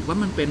รู้สึกว่า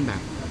มันเป็น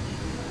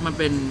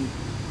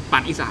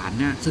ปั่นอีสาน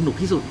เนี่ยสนุก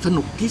ที่สุด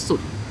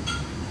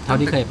เท่า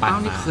ที่เคย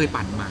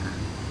ปั่นมา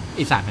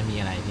อีสานมันมี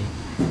อะไรพี่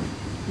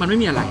มันไม่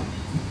มีอะไร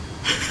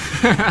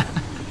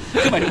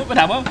คือหมายถึงว่า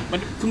ถามว่ามั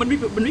นไม่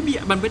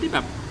ได้แบ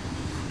บ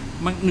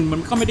มั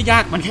นก็ไม่ได้ยา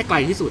กมันแค่ไกล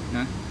ที่สุดน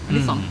ะอัน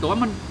ที่2แต่ว่า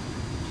มั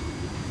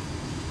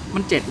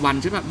น7วัน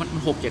ใช่ป่ะมัน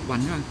 6-7 วัน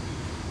ใช่ป่ะ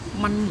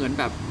มันเหมือน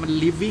แบบมัน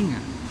living อ่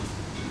ะ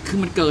คือ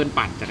มันเกิน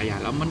ปั่นจักรยาน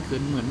แล้วมันคือ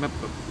เหมือนแบบ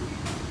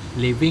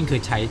living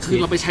คือ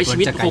เราไปใช้ชี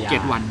วิต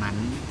 6-7 วันนั้น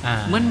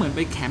มันเหมือนไ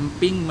ปแคม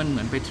ปิ้งมันเห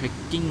มือนไปเทรค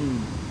กิ้ง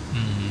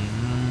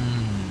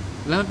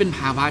แล้วมันเป็นภ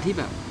าวะที่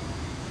แบบ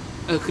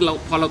คือเรา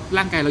พอเรา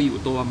ร่างกายเราอยู่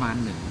ตัวประมาณ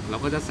1เรา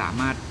ก็จะสา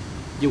มารถ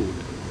อยู่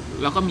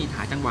แล้วก็มีห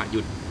าจังหวะห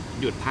ยุด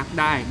หยุดพัก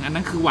ได้อัน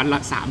นั้นคือวันละ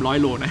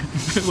300 โลนะ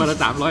วันละ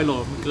300 โล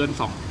มันเกิน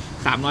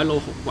300 โล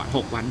6 วัน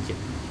6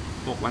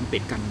 วันติ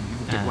ดกัน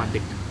7 วันติ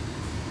ดกัน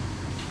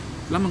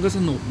แล้วมันก็ส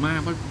นุกมาก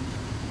เพราะ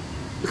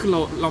คือ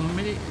เรา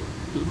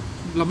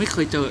ไม่เค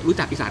ยเจอรู้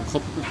จักอีสานคร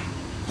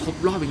บ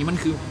รอบอย่างนี้มัน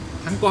คือ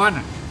ทั้งก้อน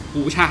อ่ะ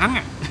หูช้าง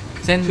อ่ะ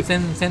เ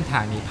ส้นทา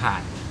งนี้ผ่า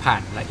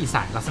นและอีส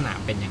านลักษณะ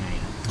เป็นยังไง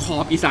ครับขอ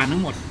บอีสานทั้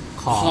งหมด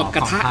ขอบกร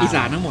ะทะอีส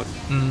านทั้งหมด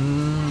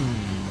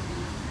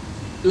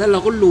แล้วเรา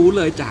ก็รู้เ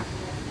ลยจาก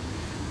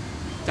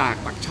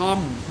ปากช่อง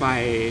ไป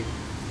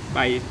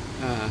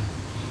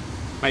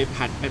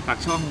ผ่านไปปาก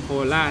ช่องโค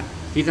ราช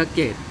ศรีสะเก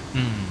ษ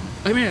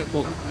ไม่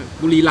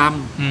บุรีรัม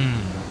ย์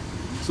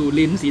สุ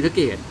รินทร์ศรีสะเ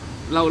กษ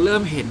เราเริ่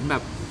มเห็นแบ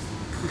บ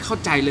เข้า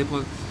ใจเลย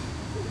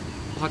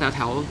พอแ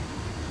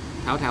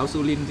ถวสุ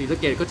รินทร์ศรีสะ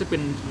เกษก็จะเป็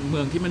นเมื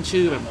องที่มัน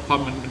ชื่อแบบพอ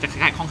มันจะคล้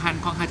ายค่อนข้า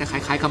งจะค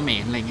ล้ายๆเขม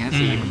รอะไรเงี้ย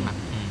สีมันแบบ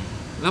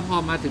แล้วพอ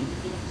มาถึง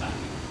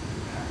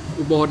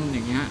อุบลอ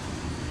ย่างเงี้ย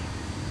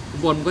อุ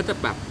บลก็จะ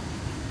แบบ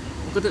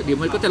เดี๋ยว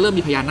มันก็จะเริ่ม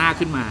มีพญานาค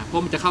ขึ้นมาเพรา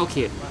ะมันจะเข้าเข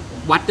ต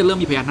วัดจะเริ่ม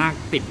มีพญานาค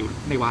ติดอยู่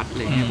ในวัดอะไ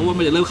รเงี้ยเพราะว่า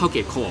มันจะเริ่มเข้าเข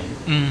ตโขง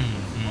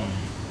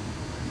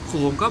โข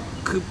งก็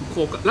คือโข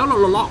งแล้วเรา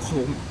เลาะโข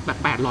งแบบ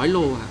800 โล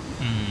อ่ะ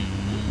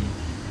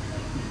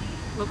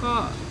แล้วก็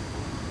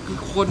คือ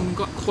คน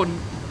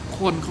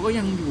เขาก็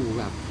ยังอยู่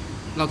แบบ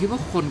เราคิดว่า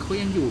คนเขา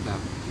ยังอยู่แบบ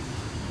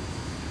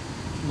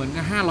เหมือน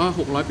กับ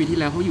500-600 ปีที่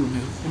แล้วเขาอยู่ไง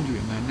คงอยู่อ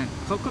ย่างนั้นน่ะ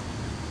เขาก็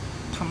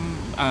ท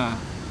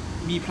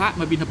ำมีพระ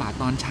มาบิณฑบาต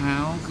ตอนเช้า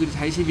คือใ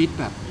ช้ชีวิต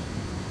แบบ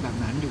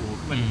นั้นอยู่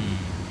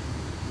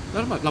แล้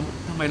วแบบเรา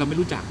ทำไมเราไม่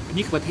รู้จัก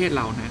นี่คือประเทศเ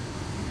รานะ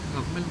เร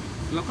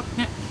าก็เ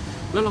นี่ย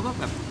แล้วเราก็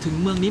แบบถึง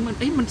เมืองนี้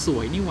มันส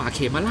วยนี่หว่าเข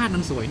มราชมั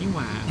นสวยนี่ห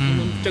ว่า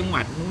จังห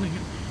วัดนู้นอะไรเ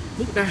งี้ย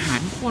มุกดาหา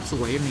รโคตรส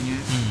วยอะไรเงี้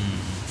ย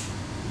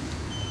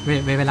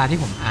เวลาที่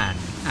ผมอ่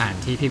าน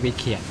ที่พี่วิทย์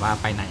เขียนว่า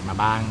ไปไหนมา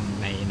บ้าง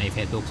ใน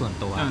Facebook ส่วน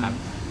ตัวครับ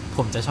ผ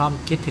มจะชอบ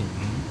คิดถึง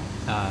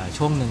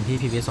ช่วงหนึ่งที่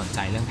พี่วิทย์สนใจ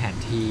เรื่องแผน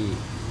ที่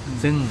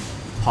ซึ่ง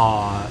พ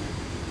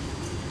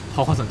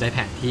อคนสนใจแผ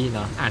นที่เน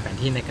าะอ่านแผน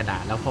ที่ในกระดา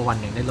ษแล้วพอวัน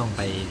หนึ่งได้ลง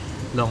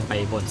ไป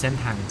บนเส้น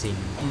ทางจริง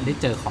ได้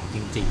เจอของจ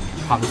ริง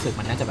ๆความรู้สึก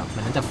มันน่า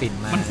จะฟิน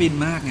มากมันฟิน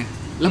มากไง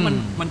แล้ว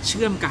มันเ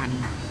ชื่อมกัน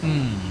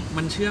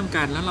มันเชื่อม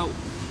กันแล้วเรา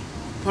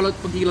พอเรา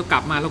บางทีเรากลั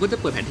บมาเราก็จะ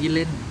เปิดแผนที่เ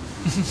ล่น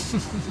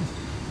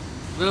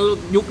แล้ว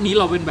ยุคนี้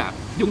เราเป็นแบบ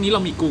ยุคนี้เร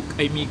ามี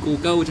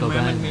Google ใช่ไหม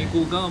มันมี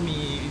Google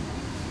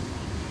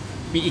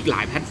มีอีกหล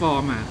ายแพลตฟอ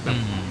ร์มอ่ะแบบ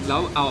แล้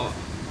วเอา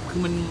คื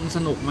อมันส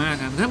นุกมาก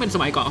นะถ้าเป็นส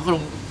มัยก่อนเขาล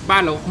งบ้า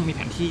นเราคงมีแผ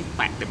นที่แ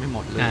ปะเต็มไปหม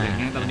ดเลยอะไร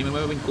เงี้ยแต่ตอนนี้มันไ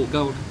ม่เป็น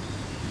Google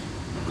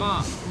ก็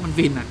มัน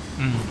ฟินอ่ะ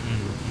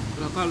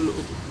แล้วก็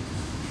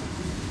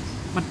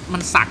มั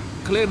นสัก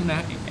เขาเรียกน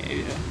ะ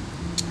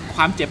ค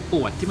วามเจ็บป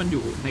วดที่มันอ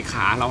ยู่ในข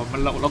าเร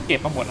าเก็บ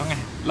มาหมดแล้วไง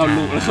เรา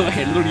รู้เราเ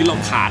ห็นตรงนี้เรา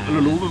ขาดเร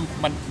ารู้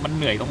มันเ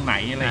หนื่อยตรงไหน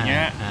อะไรเงี้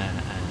ย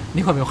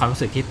นี่คนมีความรู้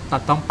สึกที่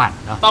ต้องปั่น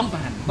เนาะต้อง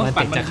ปั่น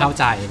มันจะเข้า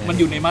ใจมัน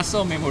อยู่ใน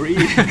muscle memory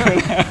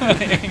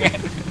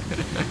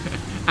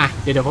อ่ะ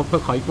เดี๋ยวผม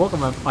ขออีกพวกกับ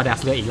มาออเดอ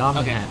ร์เรืออีกรอบ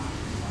นึงฮะ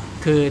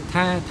คือ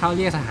ถ้าเท่าเ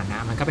รียกสถานะ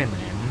มันก็เป็นเหมือ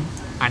น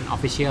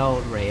unofficial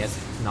race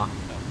เนาะ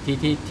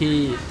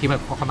ที่มัน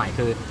ความหมาย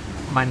คือ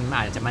มันอ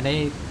าจจะไม่ได้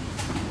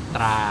ต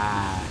รา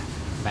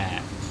แบ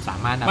บสา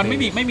มารถมันไ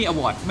ม่มีอ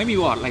วอร์ด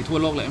อะไรทั่ว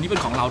โลกเลยอันนี้เป็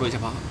นของเราโดยเฉ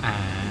พาะ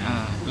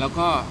แล้ว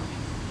ก็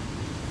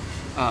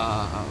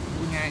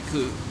พูดง่าย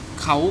คือ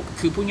เขา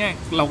คือพูดง่าย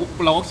เรา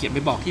ก็เขียนไป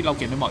บอกที่เราเ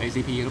ขียนไปบอก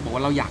ACP เราบอกว่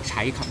าเราอยากใ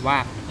ช้คำว่า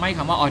ไม่ค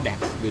ำว่า Audax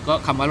หรือก็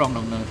คำว่า Long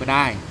Runner ก็ไ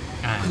ด้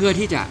เพื่อ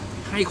ที่จะ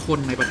ให้คน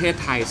ในประเทศ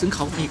ไทยซึ่งเข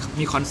า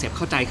มีคอนเซปต์เ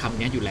ข้าใจคำ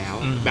นี้อยู่แล้ว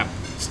แบบ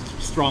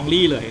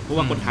strongly เลยเพราะ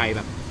ว่าคนไทยแ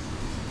บบ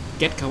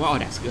get คำว่า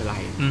Audax คืออะไร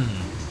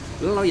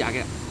แล้วเราอยาก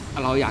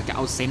จะเอ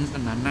าเซนส์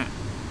นั้นน่ะ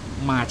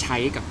มาใช้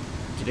กับ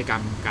กิจกรร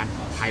มการ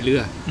พายเรื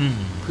อ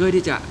เพื่อ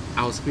ที่จะเ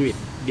อาสปิริต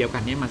เดียวกั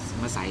นนี้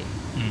มาใส่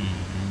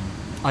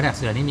Audax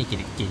เรือนี่มี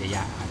กี่ระย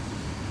ะครับ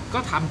ก็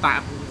ทำ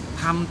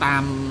ตา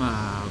ม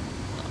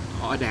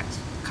Audax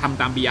ทำ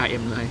ตาม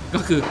BRM เลยก็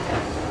คือ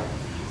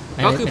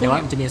ว่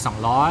ามันจะมี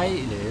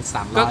200หรือ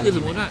300ก็คือส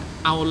มมุติว่า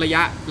เอาระ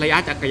ยะ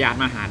จักรยาน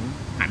มาหาร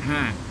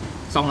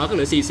5 200ก็เห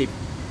ลือ40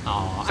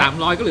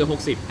 300ก็เหลือ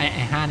60ไ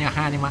อ้5เนี่ย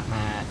5นี่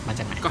มาจ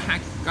ากไหนก็หาร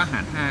5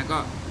ก็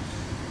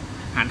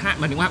หาร5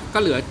หมายถึงว่าก็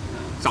เหลือ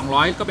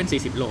200ก็เป็น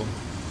40 โล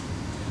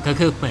ก็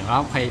คือเหมือนว่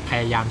าพ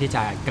ยายามที่จ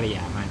ะเกลี่ย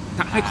มัน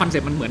ให้คอนเซ็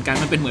ปต์มันเหมือนกัน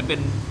มันเป็นเหมือนเป็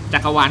นจั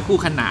กรวาลคู่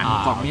ขนาน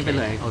ของนี้ไป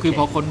เลยคือพ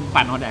อคน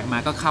ปั่นออแดกมา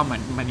ก็เข้ามั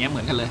นเนี้ยเห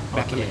มือนกันเลยแ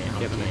บบ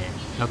เลย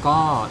แล้วก็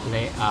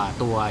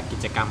ตัวกิ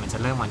จกรรมมันจะ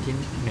เริ่มวันที่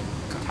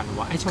1 ธันว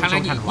าคมช่วง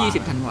ธันวา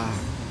20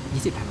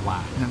 ธันวา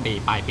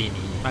ปลายปี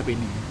นี้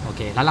โอเ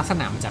คแล้วลักษ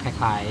ณะมันจะค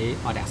ล้าย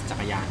ๆออแดกจั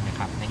กรยานนะค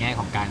รับในแง่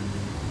ของการ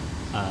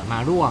มา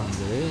ร่วม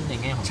หรือใน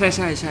แง่ของใ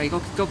ช่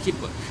ก็คิด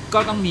ก็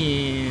ต้องมี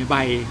ใบ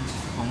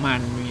ของมัน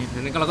มี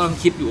แล้วก็เราก็ต้อง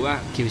คิดอยู่ว่า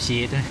คิวชี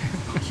ต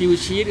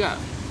ก็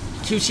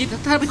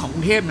ถ้าเป็นของก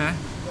รุงเทพนะ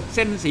เ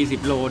ส้น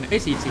40 โลเนี่ย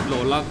40 โล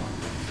แล้ว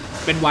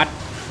เป็นวัด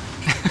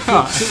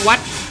คือวั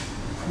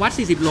ด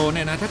40 โลเ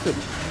นี่ยนะถ้าเกิด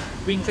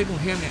วิ่งเส้นกรุ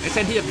งเทพเนี่ยเ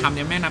ส้นที่จะทำเ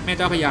นี่ยแม่เ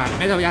จ้าพระยา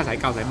สาย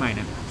เก่าสายใหม่เ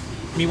นี่ย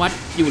มีวัด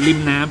อยู่ริม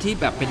น้ำที่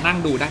แบบเป็นนั่ง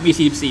ดูได้มี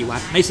44 วั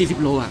ดใน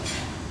40 โลอ่ะ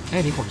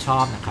นี่ผมชอ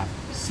บนะครับ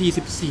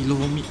 44โล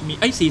มี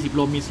40โ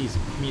ลมี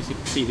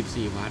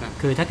44วัตต์อ่ะ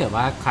คือถ้าเกิด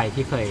ว่าใคร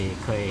ที่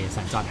เคย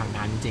สัญจรทาง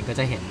นั้นจริงๆก็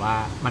จะเห็นว่า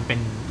มันเ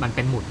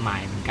ป็นหมุดหมา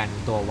ยเหมือนกัน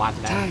ตัววัด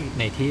และ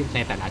ใน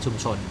แต่ละชุม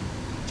ชน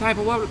ใช่เพ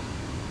ราะว่า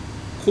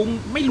คุ้ง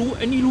ไม่รู้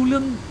อันนี้รู้เรื่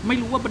องไม่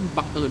รู้ว่ามัน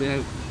บังเอิญเลย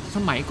ส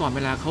มัยก่อนเ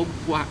วลาเขา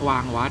วา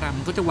งวัด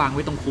มันก็จะวางไ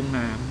ว้ตรงคุ้ง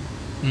น้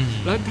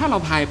ำแล้วถ้าเรา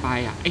พายไป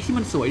อ่ะไอ้ที่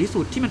มันสวยที่สุ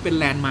ดที่มันเป็น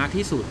แลนด์มาร์ค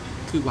ที่สุด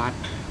คือวัด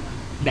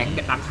แดง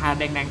หลังคา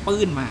แดง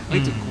ปื้นมา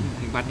จุดคุ้ม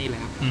ถึงวัดนี้แ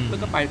ล้วแล้ว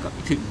ก็ไปก็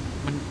ถึง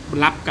มัน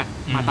รับกัน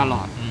มาตล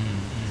อด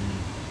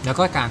แล้ว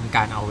ก็ก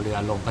ารเอาเรือ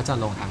ลงก็จะ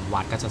ลงทาง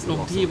วัดก็จะลง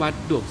ที่วัด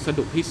สะด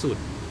วกที่สุด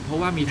เพราะ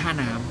ว่ามีท่า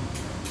น้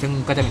ำซึ่ง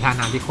ก็จะเป็นท่า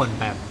น้ำที่คน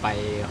แบบไป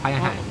ให้อ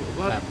าหาร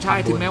ใช่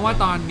ถึงแม้ว่า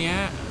ตอน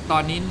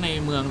นี้ใน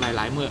เมืองห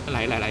ลายๆเมืองห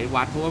ลาย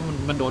วัดเพราะว่า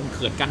มันโดนเ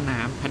ขื่อนกั้นน้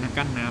ำผนัง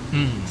กั้นน้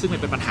ำซึ่งมั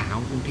นเป็นปัญหาข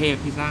องกรุงเทพ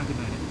ที่สร้างขึ้น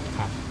มาเนี่ย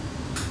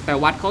แต่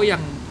วัดเขายั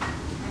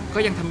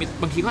งทำ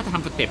บางทีก็ท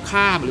ำสเต็ป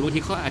ข้ามหรือบางที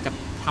เขาอาจจะ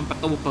ทำประ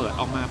ตูเปิด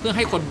ออกมาเพื่อใ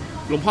ห้คน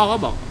หลวงพ่อก็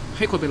บอกใ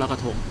ห้คนไปลอยกร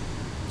ะทง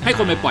ให้ค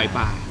นไปปล่อยป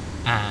ลา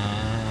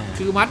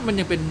คือวัดมัน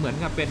ยังเป็นเหมือน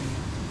กับเ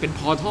ป็นพ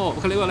อร์ทัล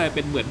เขาเรียกว่าอะไรเ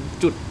ป็นเหมือน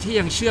จุดที่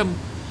ยังเชื่อม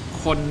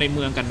คนในเ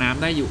มืองกับน้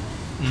ำได้อยู่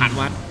ผ่าน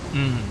วัด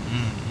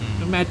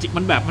มันแมจิก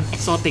มันแบบมันเอ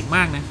กโซติกม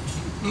ากนะ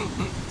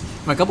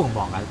มันก็บ่งบ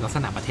อกลักษ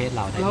ณะประเทศเ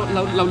ราได้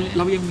เ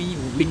รายังมีอ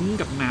ยู่ลิงก์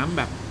กับน้ำแ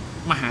บบ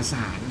มหาศ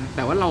าลนะแ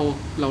ต่ว่าเ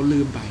ราลื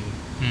มไป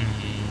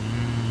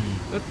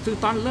คือ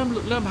ตอนเ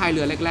ริ่มพายเ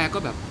รือแรกๆก็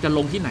แบบจะล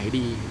งที่ไหน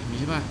ดี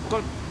ใช่ป่ะก็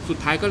สุด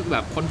ท้ายก็แบ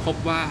บค้นพบ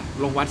ว่า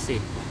ลงวัดสิ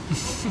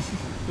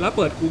แล้วเ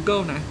ปิด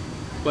Google นะ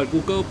เปิด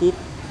Google ปุ๊บ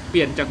เป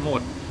ลี่ยนจากโหม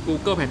ด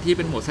Google แผนที่เ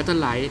ป็นโหมด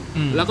Satellite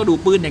แล้วก็ดู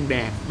ปื้นแด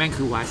งๆแม่ง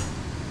คือวัด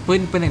ปื้น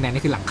แดงๆ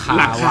นี่คือหลังคา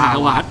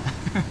วัด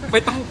ไ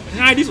ม่ต้อง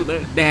ง่ายที่สุดเล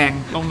ยแดง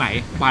ตรงไหน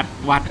วัด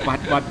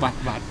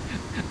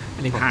อั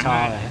นนี้ผมชอ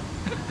บเลย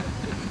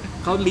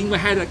เขาลิงก์ไว้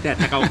ให้แต่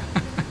เขา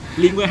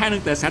ลิงก์ไว้ให้ตั้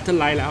งแต่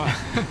Satellite แล้วอ่ะ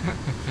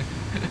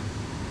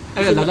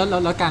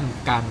แล้ว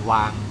การว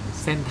าง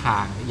เส้นทา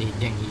ง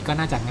อย่างนี้ก็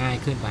น่าจะง่าย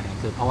ขึ้นกว่านะ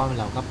คือเพราะว่า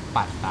เราก็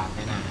ปัดตามแ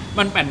ม่น้ำ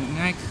มันปั่น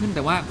ง่ายขึ้นแ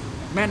ต่ว่า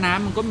แม่น้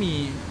ำมันก็มี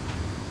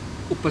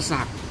อุปส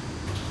รรค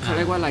เขาเ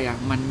รียกว่าอะไรอ่ะ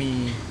มันมี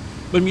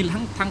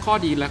ทั้งข้อ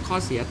ดีและข้อ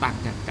เสียต่าง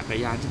จากจักร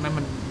ยานใช่ไหม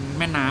มัน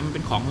แม่น้ำเป็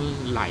นของ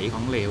ไหลข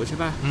องเหลวใช่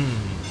ป่ะ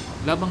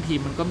แล้วบางที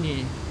มันก็มี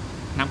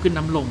น้ำขึ้น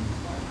น้ำลง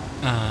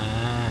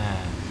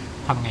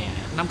ทำไงอ่ะ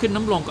น้ำขึ้น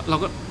น้ำลงเรา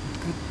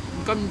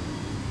ก็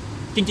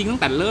จริงๆตั้ง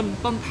แต่เริ่ม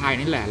ต้นพาย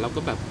นี่แหละเรา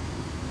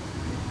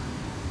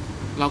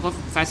ก็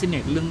แฟสซิเน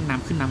ตเรื่องน้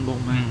ำขึ้นน้ำลง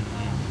มาก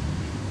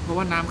เพราะ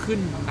ว่าน้ำขึ้น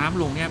น้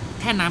ำลงเนี่ย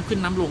แค่น้ำขึ้น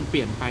น้ำลงเป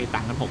ลี่ยนไปต่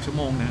างกัน6 ชั่ว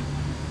โมงนะ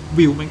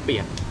วิวมันเปลี่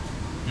ยน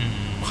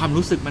ความ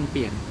รู้สึกมันเป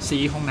ลี่ยนสี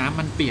ของน้ำ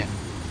มันเปลี่ยน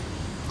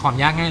ความ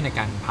ยากง่ายใน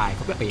การพาย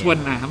ก็เปลี่ยนทวน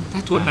น้ำถ้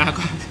าทวนน้ำ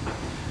ก็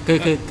คื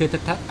อ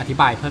ถ้าอธิ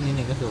บายเพิ่มนิด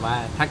นึงก็คือว่า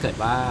ถ้าเกิด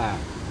ว่า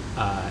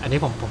อันนี้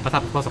ผมป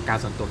ระสบการ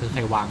ณ์ส่วนตัวคือเค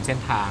ยวางเส้น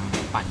ทาง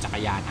ปั่นจักร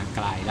ยานทางไก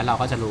ลแล้วเรา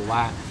ก็จะรู้ว่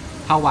า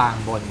ถ้าวาง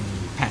บน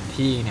แผน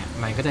ที่เนี่ย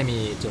มันก็จะมี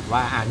จุดว่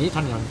านี่ถ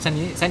นนเส้น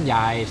นี้เส้นให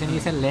ญ่เส้นนี้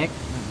เส้นเล็ก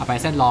เอาไป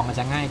เส้นรองมัน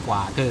จะง่ายกว่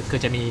าคือ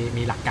จะ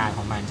มีหลักการข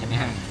องมันใช่ไหม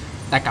ฮะ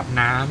แต่กับ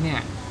น้ำเนี่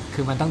ยคื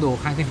อมันต้องดู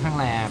ข้างขึ้นข้าง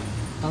แรม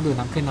ต้องดู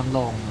น้ำขึ้นน้ำล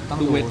งต้อง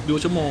ดู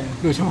ชั่วโมง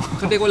เ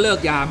ขาเรียกว่าเลิก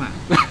ยามอ่ะ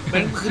มั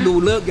นคือดู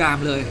เลิกยาม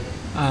เลย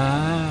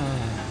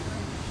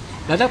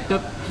แล้ว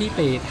พี่ไป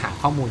หา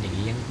ข้อมูลอย่าง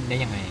นี้ได้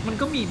ยังไงมัน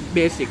ก็มีเบ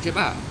สิกใช่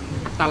ป่ะ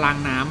ตาราง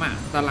น้ำอ่ะ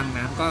ตาราง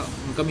น้ำก็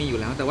มันก็มีอยู่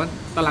แล้วแต่ว่า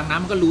ตารางน้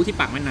ำมันก็รู้ที่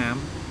ปากแม่น้ำ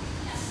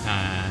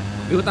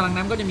หรือตาราง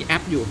น้ำก็จะมีแอ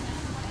ปอยู่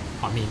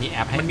มีแอ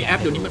ปให้มันมีแอป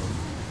เดี๋ยวนี้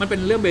มันเป็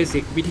นเรื่องเบสิ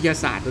กวิทยา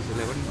ศาสตร์สุดๆเ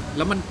ลยแ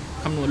ล้วมัน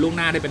คำนวณล่วงห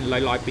น้าได้เป็น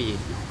ร้อยปี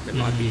เป็น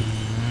100 ปี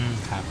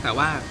ครับแต่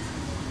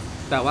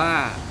ว่า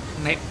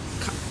ใน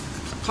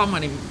เข้ามา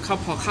ใน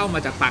พอเข้ามา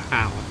จากปาก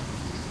อ่าว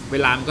เว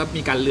ลามันก็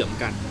มีการเหลื่อม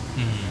กัน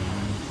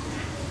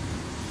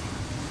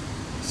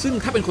ซึ่ง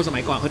ถ้าเป็นคนสมั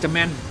ยก่อนเขาจะแ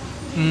ม่น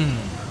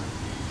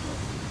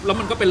แล้ว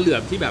มันก็เป็นเหลื่อ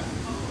มที่แบบ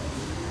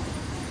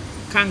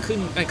ข้างขึ้น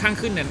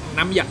เนี่ย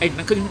น้ำใหญ่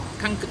ข้างขึ้น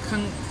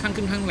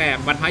ข้างแรม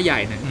วันพระใหญ่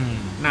เนี่ย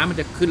น้ำมัน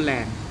จะขึ้นแร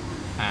ง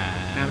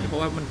นะเพรา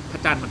ะว่ามันพร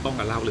ะจันทร์มันตรง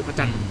กับเราหรือพระ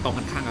จันทร์ตรง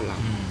กันข้างกับเรา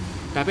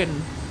แต่เป็น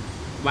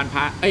วันพ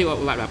ระ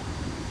วันแบบ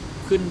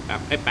ขึ้นแบ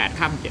บ8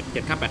 ค่ำ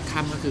7 ค่ำ8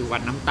 ค่ำก็คือวั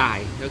นน้ำตาย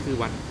ก็คือ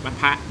วัน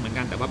พระเหมือน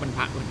กันแต่ว่าวันพ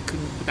ระมันขึ้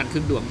นพระจันทร์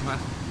ขึ้นดวงใช่ไหม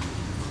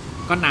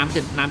ก็น้ำจ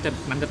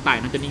ะตาย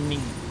น้ำจะ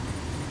นิ่ง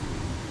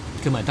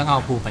คือเหมือนต้องเอา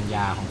ภูมิปัญญ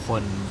าของค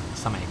น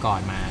สมัยก่อน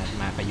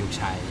มาประยุกต์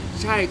ใช้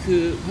ใช่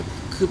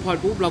คือพอ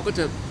ปุ๊บเราก็จ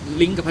ะ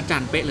ลิงก์กับพระจั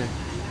นทร์เป๊ะเลย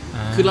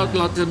คือเร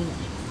าจะ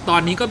ตอ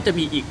นนี้ก็จะ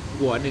มีอีก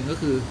หัวหนึ่งก็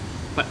คือ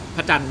พ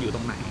ระจันทร์อยู่ต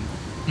รงไหน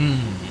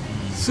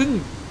ซึ่ง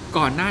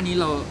ก่อนหน้านี้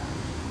เรา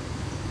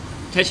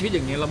ใช้ชีวิตอ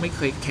ย่างนี้เราไม่เ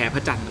คยแคร์พร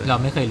ะจันทร์เลยเรา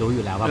ไม่เคยรู้อ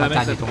ยู่แล้วว่าพระ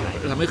จันทร์อยู่ตรงไหน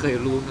เราไม่เคย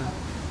รู้นะ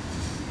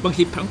บาง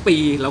ทีทั้งปี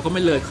เราก็ไ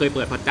ม่เลยเคยเ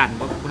ปิดพระจันทร์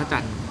ว่าพระจั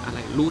นทร์อะไร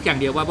รู้อย่าง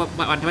เดียวว่า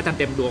วันพระจันทร์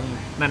เต็มดวง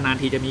นาน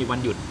ๆทีจะมีวัน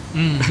หยุด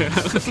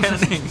แค่นั้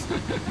นเอง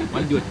วั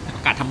นหยุดปร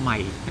ะกาศทำไม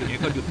อย่างเงี้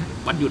ยก็หยุด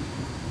วันหยุด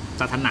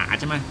ศาสนา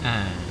ใช่ไหม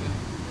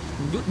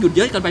หยุดเ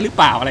ยอะเกินไปหรือเ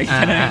ปล่าอะไรแ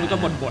ค่นั้นก็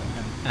บ่น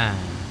กัน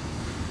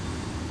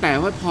แต่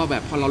ว่า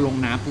พอเราลง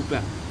น้ำปุ๊บแบ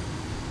บ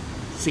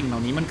สิ่งเหล่า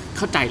นี้มันเ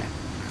ข้าใจ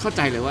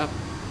เลยว่า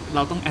เร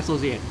าต้อง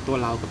associate ตัว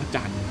เรากับพระ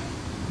จันทร์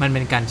มันเ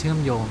ป็นการเชื่อม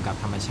โยงกับ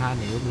ธรรมชาติ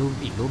ในรูป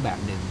อีกรูปแบบ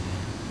หนึ่ง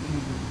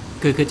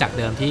คือจากเ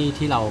ดิม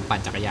ที่เราปั่น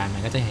จักรยานมั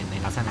นก็จะเห็นใน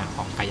ลักษณะข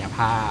องกายภ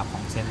าพข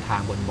องเส้นทา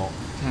งบนบก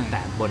แ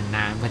ต่บน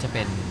น้ำก็จะเ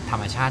ป็นธร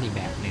รมชาติอีกแ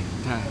บบหนึ่ง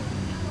ใช่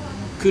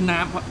คือน้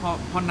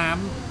ำพอน้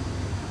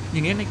ำอย่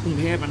างนี้ในกรุง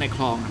เทพในค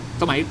ลอง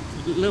สมัย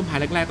เริ่มพาย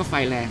แรกๆก็ไฟ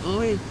แรง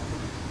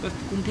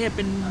กรุงเทพเ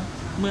ป็น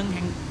เมืองแ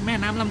ห่งแม่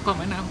น้ำลำคลอง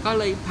แม่น้ำก็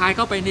เลยพายเ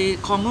ข้าไปใน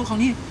คลองนู้นคลอง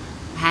นี้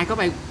พายเข้า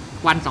ไป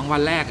วัน2 วั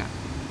นแรก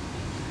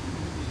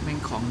แม่ง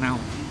ของเน่า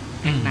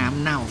น้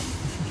ำเน่า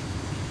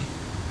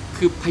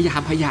คือพยาย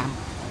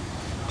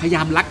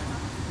ามรัก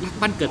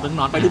บ้านเกิดเมือง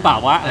นอนไปหรือเปล่า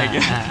วะอะไรอย่างเ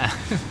งี้ย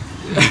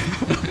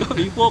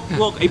มีพวก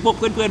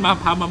เพื่อนๆมา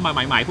พามา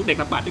ใหม่ๆพวกเด็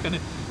กระบาดด้วยกันเ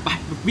นี่ยไป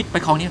วิทย์ไป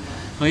คลองนี้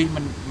เฮ้ย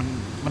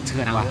มันเถื่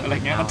อนว่ะอะไร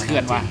เงี้ยมันเถื่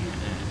อนว่ะ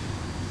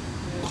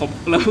ขม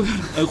แล้ว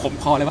ขม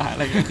คอเลยว่ะอะไ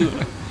รเงี้ยคือ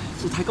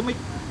สุดท้ายก็ไม่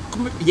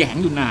แยง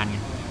อยู่นานไง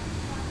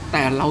แ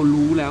ต่เรา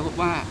รู้แล้ว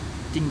ว่า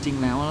จริง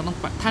ๆแล้วเราต้อง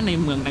ถ้าใน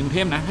เมืองในกรุงเท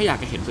พนะถ้าอยาก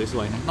จะเห็นส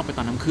วยๆนะต้องไปต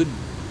อนน้ำขึ้น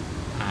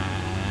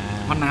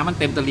เพราะน้ำมัน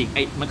เต็มตลิ่ง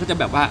มันก็จะ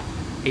แบบว่า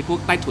ไอ้พวก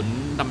ใต้ถุน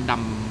ด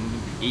ำ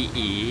ๆ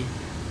อี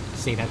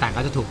สิ่งต่างๆ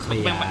ก็จะถูกเคลี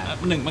ยร์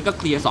1มันก็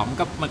เคลียร์2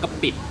มันก็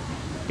ปิด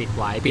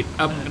ไว้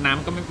น้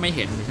ำก็ไม่เ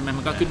ห็นใช่ไหม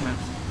มันก็ขึ้นมา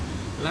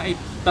แล้วไอ้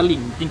ตลิ่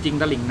งจริง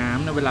ๆตลิ่งน้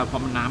ำเนี่ยเวลาพอ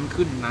มันน้ำ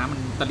ขึ้นน้ำมั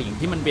นตลิ่ง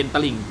ที่มันเป็นต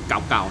ลิ่ง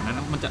เก่าๆนะ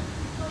มันจะ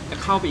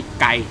เข้าไปอีก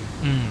ไกล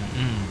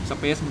ส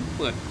เปซมัน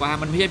เปิดกว้าง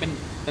มันไม่ใช่เป็น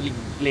ตลิ่ง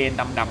เลน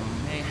ดำ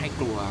ๆให้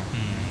กลัว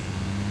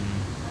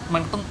มั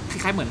นต้องคล้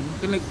ายๆเหมือน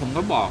ก็เลยผม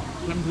ก็บอก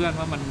เพื่อนๆ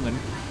ว่ามันเหมือน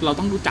เรา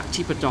ต้องรู้จัก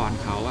ชีพจร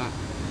เขา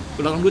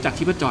เราต้องรู้จัก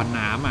ชีพจร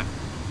น้ำ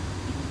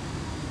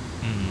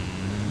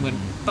เหมือน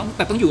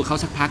ต้องอยู่กับเขา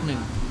สักพักหนึ่ง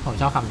ผม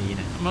ชอบคำนี้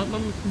นะมั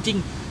นจริง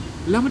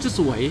แล้วมันจะ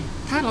สวย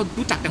ถ้าเรา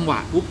รู้จักจังหวะ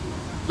ปุ๊บ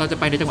เราจะ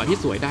ไปในจังหวะที่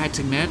สวยได้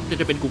ถึงแม้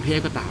จะเป็นกรุงเทพ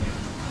ก็ตาม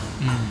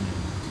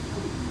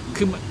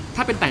คือถ้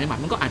าเป็นต่างจังหวัด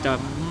มันก็อาจจะ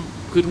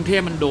คือกรุงเท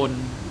พมันโดน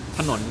ถ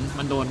นน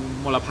มันโดน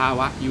มลภาว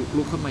ะยุ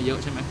ลุกเข้ามาเยอะ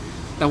ใช่ไหม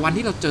แต่วัน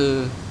ที่เราเจอ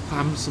คว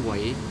ามสวย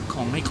ข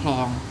องในคลอ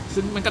ง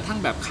ซึ่งมันกระทั่ง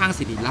แบบข้าง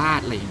ศิริราช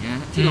อะไรอย่างเงี้ย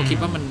ที่เราคิด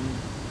ว่า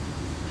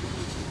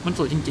มันส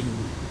วยจริง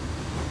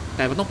ๆแ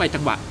ต่มันต้องไปจั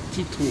งหวะ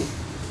ที่ถูก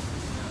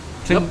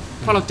แล้ว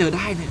พอเราเจอไ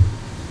ด้เนี่ย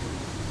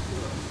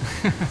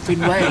ฟิน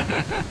ไว้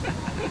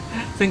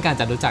ซึ่งการ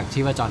จะรู้จักชี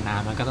วจรน้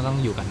ำมันก็ต้อง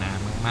อยู่กับน้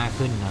ำมาก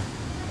ขึ้นเนาะ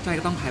ใช่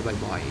ก็ต้องพาย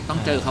บ่อยๆต้อง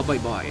เจอเขา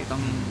บ่อยๆต้อ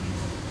ง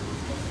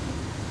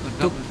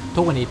ทุ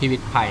กวันนี้พี่วิ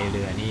ทย์พายเ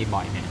รือนี่บ่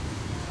อยไหม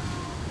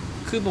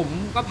คือผม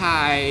ก็พ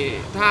าย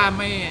ถ้า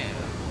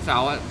เสา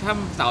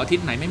ร์อาทิต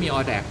ย์ไหนไม่มีออ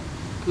แดก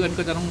เพื่อน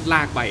ก็จะต้องล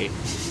ากไป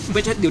ไ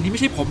ม่ใช่เดี๋ยวนี้ไ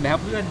ม่ใช่ผมแล้ว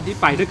เพื่อนที่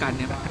ไปด้วยกันเ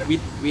นี่ย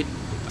วิทย์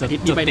อาทิต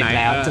ย์นี้ไปไหน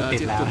จุดติด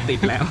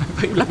แล้ว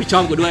รับผิดชอ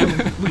บกูด้วย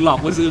มึงหลอก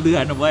กูซื้อเรือ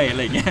นะเว้ยอะไ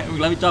รเงี้ยมึง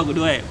รับผิดชอบกู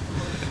ด้วย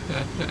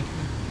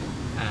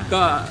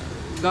ก็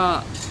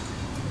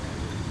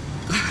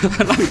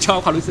รับผิดชอบ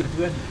ความรู้สึกเ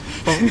พื่อน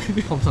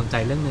ผมสนใจ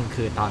เรื่องนึง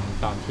คือ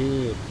ตอน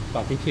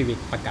ที่พี่วิท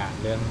ย์ประกาศ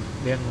เ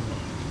รื่อง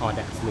ออแด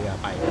กเรือ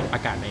ไปปร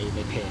ะกาศใน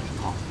เพจ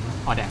ของ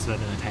ออแดกเ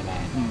รือไทยแล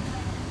นด์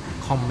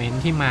คอมเมน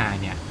ต์ที่มา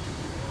เนี่ย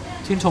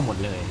ชื่นชมหมด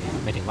เลย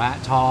หมายถึงว่า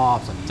ชอบ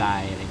สนใจ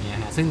อะไรเงี้ย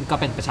ฮะซึ่งก็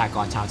เป็นประชาก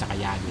รชาวจักร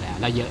ยานอยู่แล้ว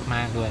และเยอะม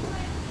ากด้วย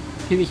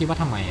พี่วิคิดว่า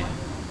ทำไ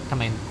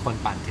มคน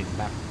ปั่นถึง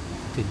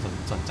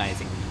สนใจ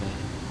สิ่งนี้เลย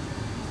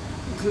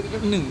คือ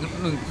หนึ่ง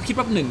คิด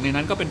ว่าหนึ่งใน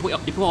นั้นก็เป็นพวก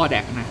ออแด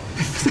กนะ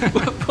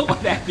พวกออ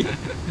แดก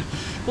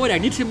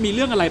นี่จะมีเ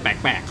รื่องอะไรแ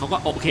ปลกๆเขาก็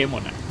โอเคหม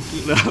ด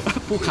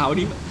ภูเขา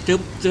นี่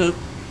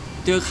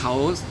เจอเขา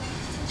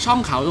ช่อง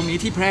เขาตรงนี้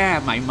ที่แพร่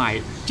ใหม่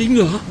ๆจริงเ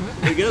หรอ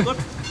อย่างเงี้ยก็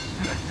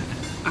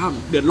อ้าว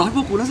เดือดร้อนพ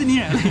วกกูแล้วสิเนี่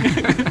ย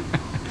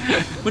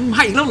มันม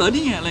าอีกแล้วเหรอเ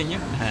นี่ยอะไรเงี้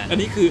ยอัน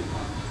นี้คือ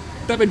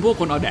ถ้าเป็นพวก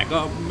คนออแดกก็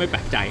ไม่แปล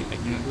กใจอะไร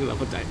เงี้ยคือเรา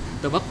เข้าใจ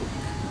แต่ว่า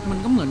มัน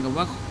ก็เหมือนกับ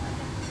ว่า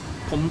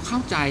ผมเข้า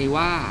ใจ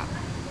ว่า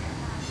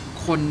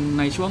คน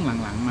ในช่วง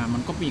หลังๆมามั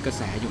นก็มีกระแ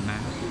สอยู่นะ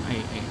ไ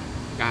อ้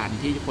การ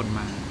ที่คน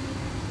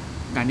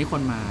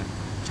มา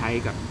ใ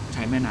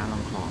ช้แม่น้ำล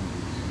ำคลอง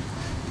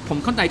ผม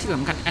เข้าใจที่ส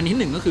ำคัญอันที่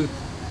หนึ่งก็คือ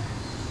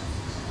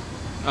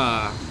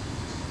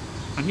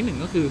อันที่หนึ่ง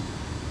ก็คือ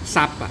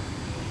ซับ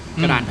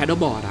กระดานแพดเดิล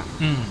บอร์ด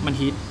มัน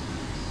ฮิต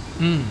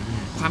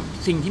ความ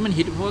สิ่งที่มัน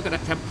ฮิตเพราะว่ากระดา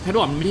นแพดเดิล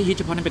บอร์ดมันไม่ได้ฮิตเ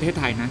ฉพาะในประเทศ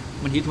ไทยนะ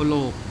มันฮิตทั่วโล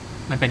ก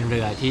มันเป็นเรื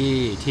อ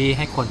ที่ใ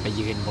ห้คนไป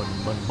ยืนบ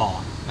นบอ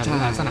ร์ด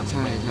ลักษณะ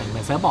เหมื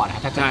อนเซิร์ฟบอร์ดน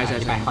ะถ้าเกิด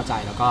อธิบายเข้าใจ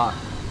แล้วก็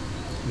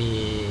มี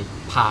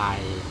พาย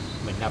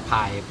เหมือนกับพ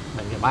ายเห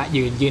มือนกับว่า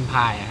ยืนพ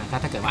ายอะ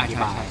ถ้าเกิดว่าอธิ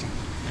บาย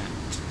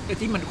แต่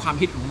ที่มันความ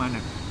ฮิตของมัน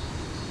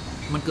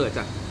มันเกิดจ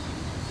าก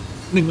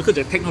หนึ่งมันเกิด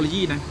จากเทคโนโล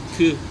ยีนะ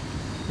คือ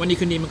วันนี้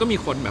คืนนี้มันก็มี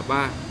คนแบบว่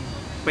า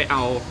ไปเอ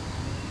า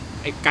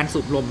ไอ้การสู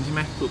บลมใช่ไห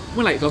มเ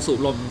มื่อไหร่เราสูบ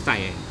ลมใ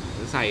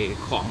ส่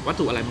ของวัต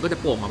ถุอะไรมันก็จะ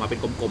โป่งออกมาเป็น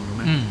กลมๆถูกไ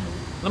หม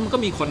แล้วมันก็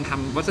มีคนท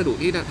ำวัสดุ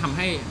ที่ทำใ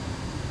ห้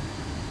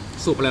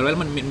สูบอะไรแล้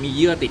วมันมีเ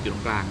ยื่อติดอยู่ตร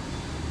งกลาง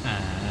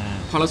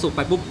พอเราสูบไป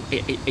ปุ๊บ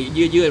ไอ้เ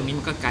ยื่อตรงนี้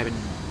มันก็กลายเป็น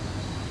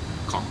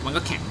ของมัน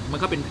ก็แข็งมัน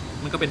ก็เ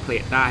ป็นเพล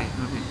ทได้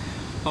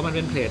พอมันเ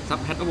ป็นเพลทซับ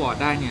แพดบอร์ด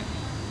ได้เนี่ย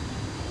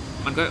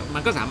มัน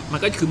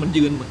ก็คือมัน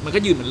ยืนเหมื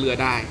อนเรือ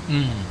ได้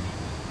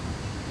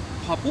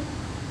พอปุ๊บ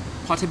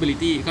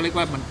portability ก็เรียก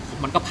ว่า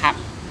มันก็พั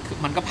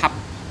บ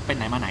ไปไ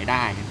หนมาไหนไ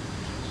ด้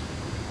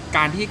ก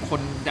ารที่ค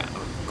น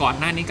ก่อน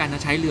หน้านี้การจะ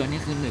ใช้เรือ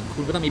นี่คือหนึ่งคุ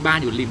ณก็ต้องมีบ้าน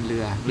อยู่ริมเรื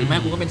อ หรือไม่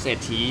คุณก็เป็นเศรษ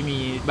ฐีมี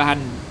บ้าน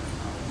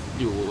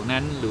อยู่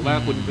นั้นหรือว่า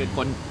คุณเป็นค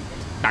น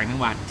ต่างจัง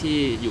หวัดที่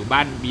อยู่บ้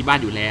านมีบ้าน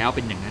อยู่แล้วเ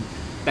ป็นอย่างนั้น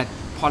แต่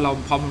พ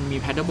อมันมี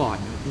แพดเดิลบอร์ด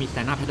มีสแต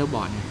นด์อัพแพดเดิลบ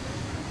อร์ดเนี่ย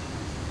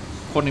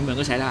คนในเมือง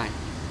ก็ใช้ได้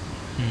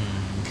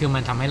คือมั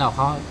นทำให้เราเ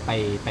ข้าไ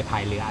ปพา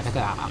ยเรือถ้าเ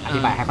กิดอธิ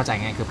บายให้เข้าใจ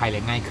ง่ายคือพายเรื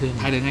อง่ายขึ้น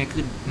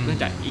เนื่อง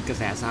จากอีกกระ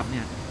แสซับเ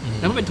นี่ย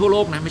แล้วมันเป็นทั่วโล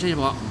กนะไม่ใช่เฉ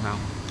พาะของเรา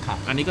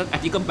อันนี้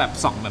ก็แบบ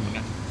ส่องแบบเหมือน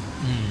กัน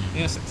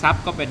นี่ซับ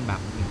ก็เป็นแบ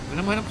บแ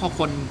ล้วเพราะฉะนั้นพอ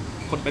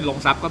คนไปลง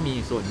ซับก็มี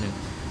ส่วนหนึ่ง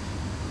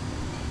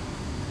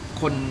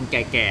คนแ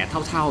ก่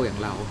ๆเท่าๆอย่าง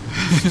เรา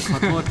ขอ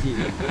โทษที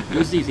อา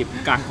ยุ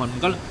40กลางคนมั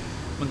น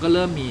ก็เ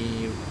ริ่มมี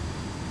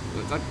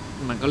ก็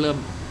มันก็เริ่ม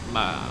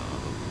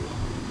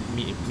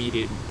มี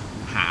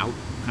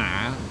หา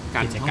ก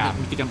ารกิจกร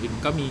รมอื่น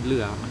ก็มีเรื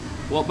อ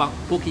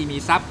พวกที่มี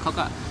ซับเขา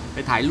ก็ไป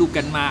ถ่ายรูป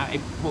กันมาไอ้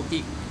พวก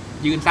ที่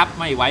ยืนซับ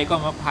ไม่ไหวก็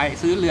มาพาย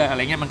ซื้อเรืออะไร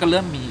เงี้ยมันก็เ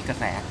ริ่มมีกระ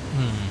แส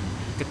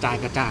กระ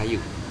จายอ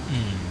ยู่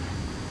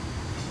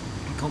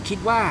เขาคิด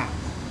ว่า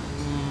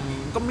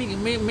ก็ไ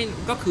ม่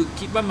ก็คือ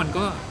คิดว่ามัน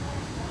ก็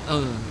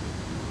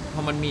พ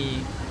อมันมี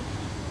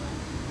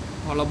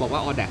พอเราบอกว่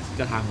า Audax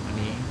จะทำอัน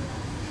นี้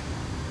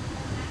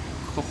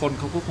คน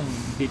เขาก็คง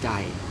ดีใจ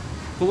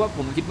เพราะว่าผ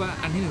มคิดว่า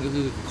อันที่หนึ่งก็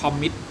คือคอม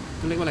มิตเ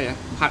ขาเรียกว่าอะไร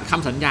ค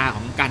ำสัญญาข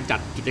องการจัด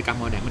กิจกรรม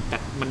Audax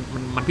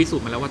มันพิสูจ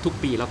น์มาแล้วว่าทุก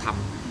ปีเราท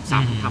ำ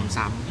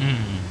ซ้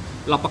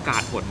ำเราประกา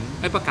ศผล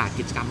ประกาศ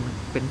กิจกรรม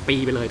เป็นปี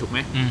ไปเลยถูกไหม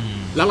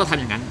แล้วเราทำ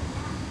อย่างนั้น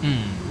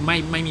ไ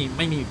ม่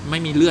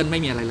มีเลื่อนไม่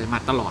มีอะไรเลยมา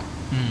ตลอด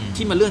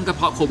ที่มาเลื่อนก็เ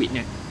พราะโควิดเ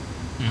นี่ย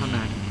เท่า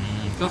นั้น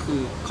ก็คือ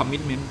คอมมิ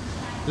ตเมนต์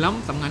แล้ว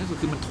สำคัญที่สุด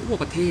คือมันทั่ว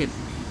ประเทศ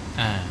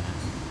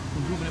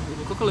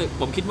ก็เลย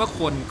ผมคิดว่า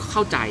คนเข้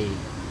าใจ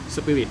ส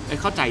ปิริต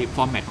เข้าใจฟ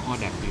อร์แมตของ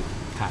Audax อยู่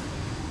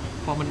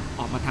พอมันอ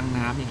อกมาทาง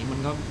น้ำอย่างนี้มั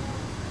นก็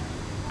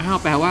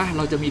แปลว่าเ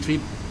ราจะมีทริ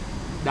ป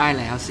ได้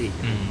แล้วสิ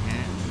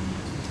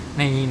ใ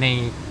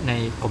น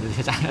ผมจ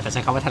ะใ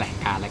ช้คำว่าแถลง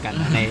การณ์แล้วกัน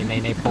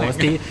ในโพสต์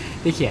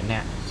ที่เขียนเนี่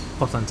ย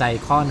ผมสนใจ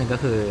ข้อหนึ่งก็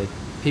คือ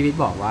พี่วิทย์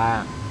บอกว่า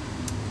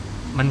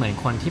มันเหมือน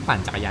คนที่ปั่น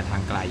จักรยานทา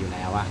งไกลอยู่แ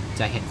ล้วอะ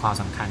จะเห็นความ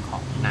สำคัญขอ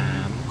งน้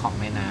ำของ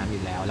แม่น้ำอ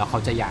ยู่แล้วเขา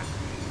จะอยาก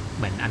เ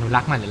หมือนอนุรั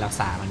กษ์มันหรือรัก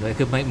ษามันด้วย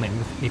คือเหมือน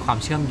มีความ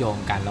เชื่อมโยง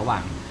กันระหว่า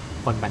ง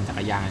คนปั่นจัก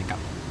รยานกับ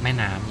แม่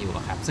น้ำอยู่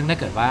ครับซึ่งถ้า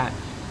เกิดว่า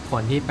ค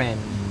นที่เป็น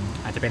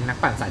อาจจะเป็นนัก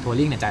ปั่นสายทัว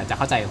ริ่งเนี่ยจะเ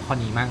ข้าใจข้อ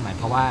นี้มากหน่อย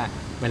เพราะว่า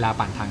เวลา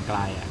ปั่นทางไกล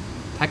อะ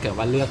ถ้าเกิด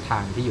ว่าเลือกทา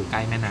งที่อยู่ใก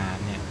ล้แม่น้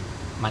ำเนี่ย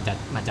มัน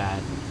จะ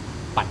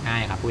ปั่นง่า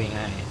ยครับพูด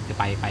ง่ายๆคือ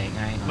ไป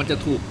ง่ายมันจะ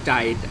ถูกใจ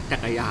จั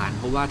กรยาน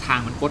เพราะว่าทาง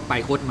มันคดไป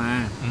คดมา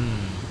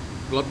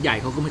รถใหญ่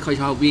เขาก็ไม่ค่อย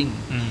ชอบวิ่ง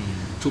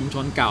ชุมช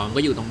นเก่ามัน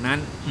ก็อยู่ตรงนั้น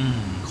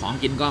ของ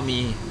กินก็มี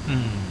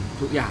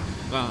ทุกอย่าง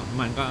ก็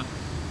มัน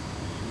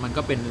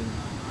ก็เป็น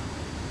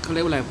เขาเรี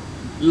ยกว่าอะไร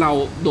เรา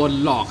โดน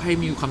หลอกให้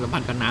มีความสัมพั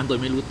นธ์กับน้ำโดย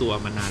ไม่รู้ตัว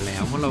มานานแล้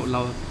วเพราะเร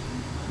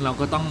า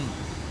ก็ต้อง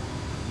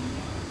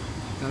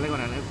เขาเรียกว่าอ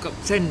ะไรก็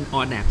เส้น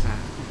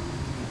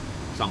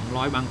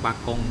Audax200บางปะ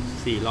กง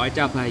400เ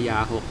จ้าพระยา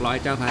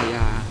600เจ้าพระย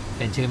าเ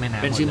ป็นชื่อแม่น้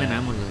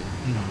ำหมดเลย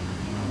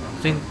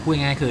ซึ่งพูด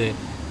ง่ายๆคือ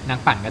นัก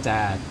ปั่นก็จะ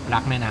รั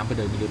กแม่น้ำไปโ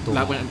ดยไม่รู้ตัว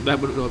รัก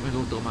โดยไม่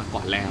รู้ตัวมาก่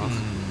อนแล้ว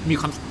มี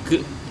ความคือ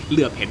เห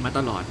ลือบเห็นมาต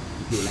ลอด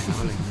อยู่แล้ว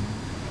อะไร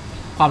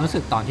ความรู้สึ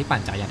กตอนที่ปั่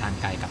นจักรยานทาง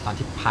ไกลกับตอน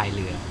ที่พายเ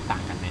รือต่า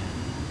งกันไหม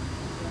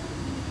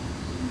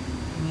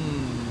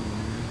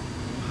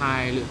พา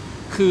ยเรือ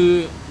คือ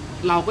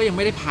เราก็ยังไ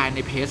ม่ได้พายใน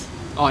เพส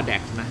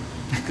Audaxนะ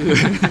คือ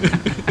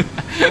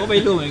ก็ไม่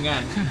รู้เหมือนกั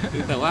น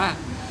แต่ว่า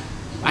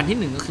อันที่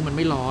หนึ่งก็คือมันไ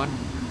ม่ร้อน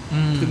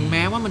ถึงแ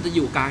ม้ว่ามันจะอ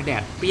ยู่กลางแด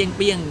ดเป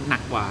รี้ยงหนั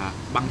กกว่า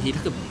บางทีถ้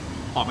าเกิด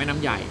ออกแม่น้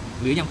ำใหญ่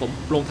หรืออย่างผม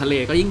ลงทะเล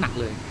ก็ยิ่งหนัก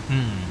เลย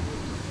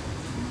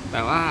แ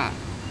ต่ว่า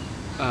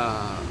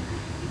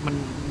มัน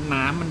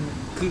น้ำมัน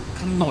คือ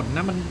ถนนน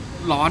ะมัน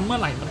ร้อนเมื่อ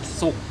ไหร่มัน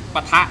สุกป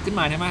ะทะขึ้น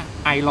มาใช่ไหม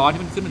ไอร้อน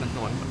ที่มันขึ้นมาจากถ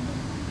นน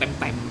เ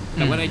ต็มแ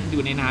ต่ว่าอ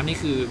ยู่ในน้ำนี่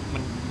คือมั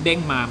นเด้ง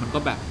มามันก็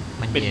แบบ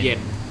เป็นเย็น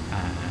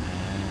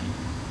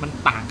มัน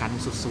ต่างกัน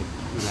สุด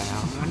ๆอยู่แล้ว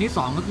อันที่ส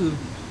องก็คือ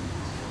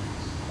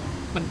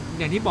มัน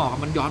อย่างที่บอก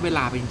มันย้อนเวล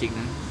าไปจริงๆ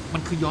นะมั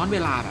นคือย้อนเว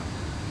ลาแบบ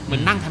เหมือ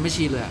นนั่งทำแมช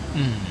ชีนเลย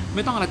ไ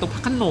ม่ต้องอะไรตรงพั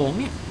กขนง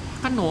เนี่ย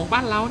ขนงบ้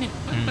านเราเนี่ย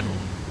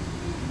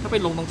ถ้าไป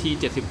ลงตรงที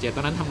77ต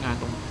อนนั้นทำงาน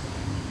ตร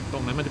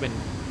งนั้นมันจะเป็น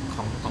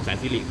ของแสน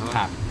สิริเขา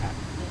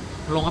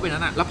ลงเข้าไปนั้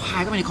นแล้วพา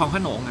ยก็ไปในคลองข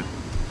นง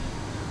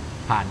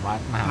ผ่านวัด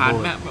มหาบุ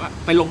ตร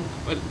ไปลง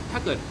ถ้า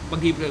เกิดบา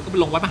งทีก็ไป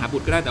ลงวัดมหาบุ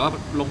ตรก็ได้แต่ว่า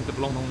ลงต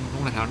ร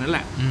งแถวนั้นแห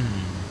ละ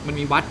มัน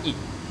มีวัดอีก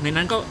ใน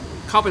นั้นก็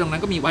เข้าไปตรงนั้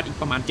นก็มีวัดอีก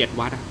ประมาณ7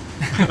วัด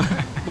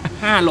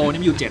5 โล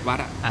นี่มีอยู่7วัด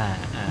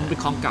มันเป็น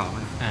คลองเก่า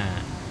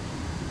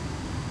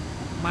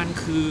มัน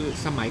คือ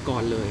สมัยก่อ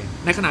นเลย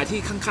ในขณะที่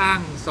ข้าง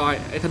ๆซอย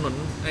ถนน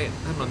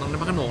ตรงนั้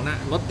นพระโขนงนะ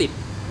รถติด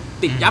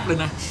ยับเลย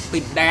นะติ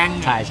ดแดง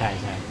ใช่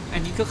อั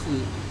นนี้ก็คือ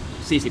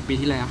40ปี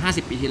ที่แล้ว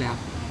50ปีที่แล้ว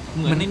เ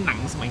หมือนในหนัง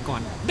สมัยก่อ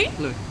นเด็ก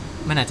เลย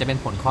มันอาจจะเป็น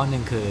ผลข้อนึ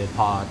งคือพ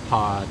อ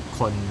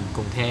คนก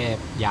รุงเทพ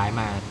ย้าย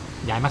ม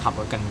าขับ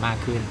รถกันมาก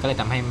ขึ้นก็เลย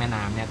ทำให้แม่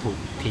น้ำเนี่ยถูก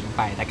ทิ้งไ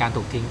ปแต่การ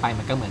ถูกทิ้งไป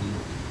มันก็เหมือน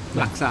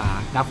รักษา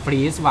ฟรี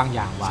ซวางอ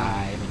ย่างไว้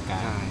เหมือนกั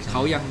นเข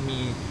ายังมี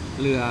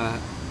เรือ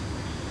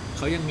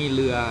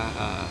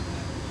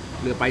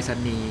เรือไปรษ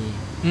ณีย์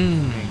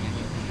อะไรเงี้ย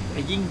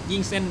ยิ่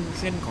งเ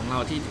ส้นของเรา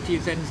ที่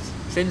เ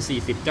ส้น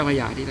40เจ้าพระ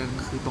ยาที่นั่น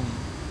คือตรง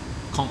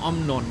คลองอ้อม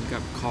นนท์กั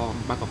บคลอง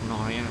บางกอก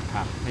น้อยอ่ะ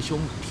ในช่ว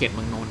งเขตเ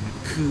มืองนนท์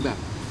คือแบบ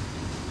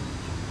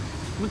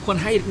มันควร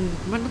ใ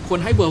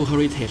ห้ World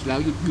Heritage แล้ว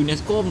ยูเน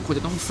สโกมันควร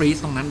จะต้องฟรีซ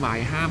ตรงนั้นไว้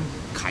ห้าม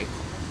ขายข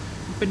อง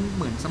มันเป็นเ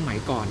หมือนสมัย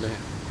ก่อนเลย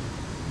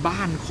บ้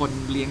านคน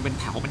เรียงเป็น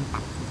แถวเป็น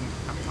ตับ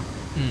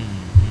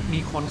มี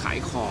คนขาย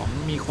ของ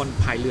มีคน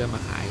พายเรือมา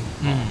ขาย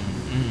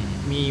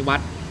มีวั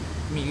ด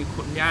มี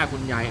คุณย่าคุ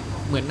ณยาย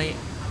เหมือน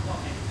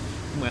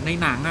ใน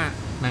หนังอ่ะ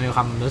มันมีค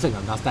วามรู้สึกแบ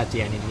บนอสตาเจี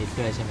ยนิดๆ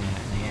ด้วยใช่ไหม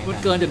มัน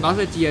เกินจากนอส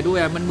ตาเจียด้วย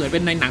มันเหมือนเป็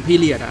นในหนังพี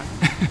เรียดอ่ะ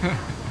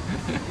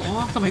อ๋อ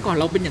สมัยก่อน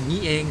เราเป็นอย่างนี้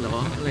เองเหรอ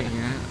อะไรเ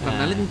งี้ยแบบ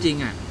นั้นจริง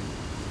ๆอ่ะ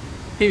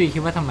พี่วีคิ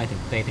ดว่าทำไม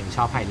ถึงช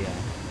อบพายเรือ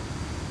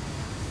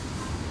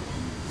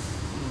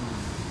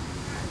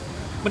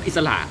มันอิส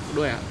ระ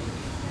ด้วยอ่ะ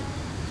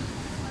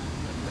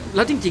แ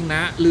ล้วจริงๆน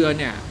ะเรือ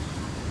เนี่ย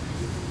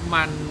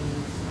มัน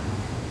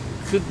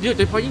คือโ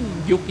ดยเฉพาะยิ่ง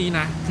ยุคนี้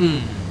นะ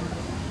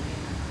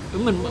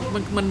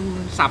มัน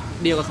ศัพท์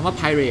เดียวกับคำว่า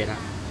pirate อ่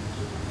ะ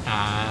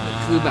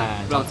คือแบบ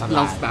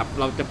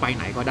เราจะไปไ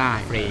หนก็ได้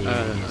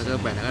เราจ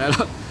ะไปไหนก็ได้แล้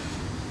ว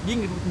ยิ่ง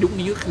ยุค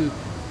นี้ก็คือ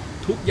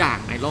ทุกอย่าง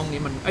ในโลกนี้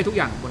มันทุกอ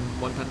ย่าง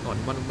บนถนน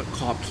บนข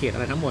อบเขตอะ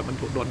ไรทั้งหมดมัน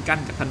ถูกโดนกั้น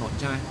จากถนน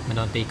ใช่ไหมมันโ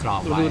ดนตีกรอ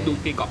บไว้ดู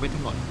ตีกรอบเป็นถ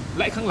นนแ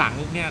ละข้างหลัง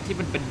เนี่ยที่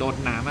มันเป็นโดน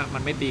น้ำอ่ะมั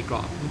นไม่ตีกร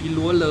อบบางที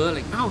รั้วเลอะอะไร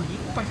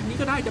ไปทางนี้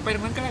ก็ได้จะไปท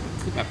างนั้นก็ได้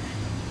คือแบบ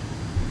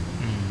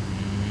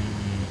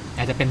อ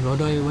าจจะเป็น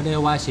ด้วย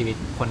ว่าชีวิต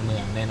คนเมื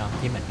องเนี่ยเนาะ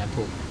ที่เหมือนกับ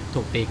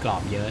ถูกตีกรอ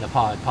บเยอะแล้ว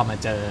พอมา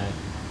เจอ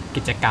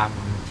กิจกรรม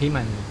ที่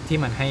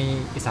มันให้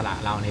อิสระ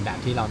เราในแบบ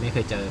ที่เราไม่เค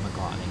ยเจอมา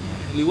ก่อนอะไรเงี้ย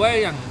หรือว่า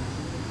อย่าง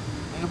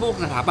พวก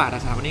สถาปัตย์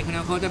วันนี้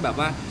เขาจะแบบ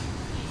ว่า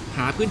ห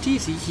าพื้นที่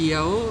สีเขีย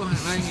ว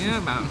อะไรเงี้ย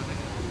แบบ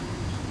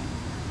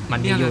มัน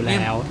มีอยู่แ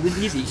ล้วพื้น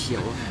ที่สีเขีย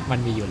วมัน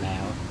มีอยู่แล้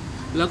ว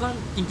แล้วก็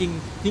จริง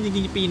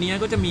ปีนี้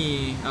ก็จะมี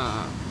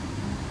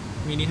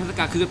นิทรรศก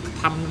ารคือ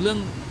ทำเรื่อง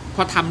พ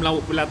อทำเรา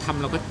เวลาท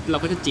ำเรา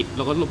ก็จะจิตเ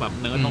ราก็ลงแบบ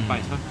เนิร์ดลงไป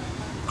ใช่ไหม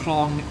คลอ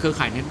งเครือ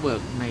ข่ายเน็ตเวิร์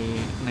กใ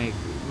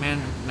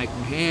นก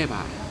รุงเทพ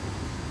อ่ะ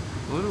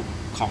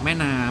ของแม่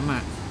น้ำอ่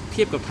ะเ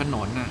ทียบกับถน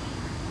นอ่ะ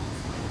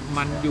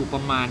มันอยู่ปร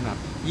ะมาณแบบ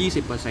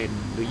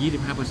 20% หรือ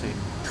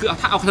 25% คือ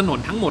ถ้าเอาถนน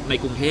ทั้งหมดใน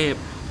กรุงเทพ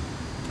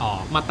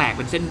มาแตกเ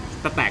ป็นเส้น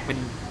แตกเป็น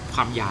คว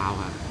ามยาว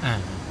อ่ะ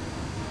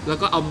แล้ว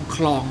ก็เอาค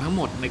ลองทั้งห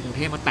มดในกรุงเ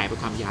ทพมาแตกเป็น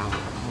ความยาว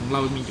ของเรา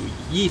มีอ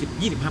ยู่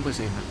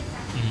 25% อ่ะ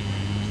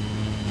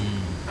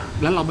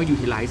แล้วเราไม่ยู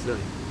ทิลไลซ์เล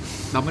ย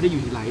เราไม่ได้ยู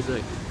ทิลไลซ์เล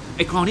ยไ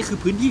อ้คลองนี่คือ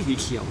พื้นที่สี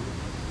เขียว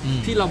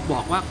ที่เราบ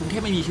อกว่ากรุงเท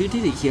พไม่มีพื้น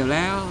ที่สีเขียวแ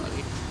ล้ว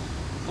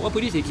เพราะว่าพื้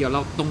นที่สีเขียวเร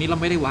าตรงนี้เรา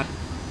ไม่ได้วัด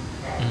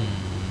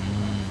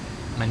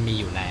มันมี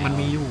อยู่แล้วมัน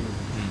มีอยู่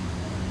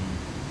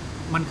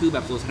มันคือแบ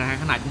บสวนสาธารณะ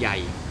ขนาดใหญ่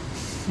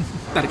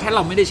แต่แค่เร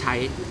าไม่ได้ใช้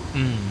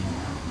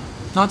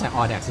นอกจากอ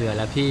อแดกเรือแ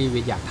ล้วพี่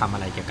วิทย์อยากทำอะ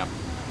ไรเกี่ยวกับ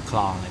คล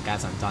องหรือการ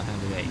สัญจรทาง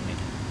เรืออีกไหม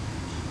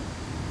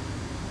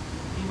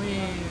ไม่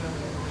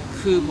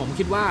คือผม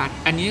คิดว่า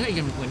อันนี้ก็อีก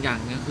เหมือนอย่าง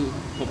นึงคือ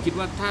ผมคิด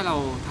ว่าถ้าเรา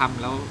ท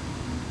ำแล้ว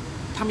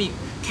ถ้ามี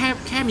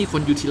แค่มีค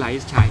นยูทิลไล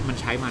ซ์ใช้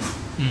มัน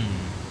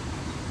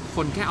ค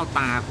นแค่เอาต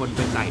าคนไป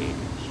ใส่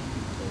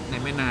ใน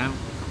แม่น้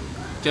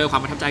ำเจอควา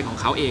มประทับใจของ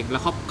เขาเองแล้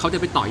วเขาจะ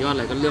ไปต่อยอดอะ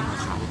ไรก็เรื่องของ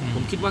เขาผ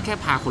มคิดว่าแค่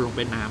พาคนลงไ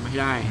ปน้ำให้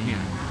ได้เนี่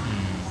ย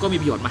ก็มี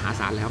ประโยชน์มหา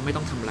ศาลแล้วไม่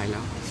ต้องทำอะไรแล้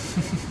ว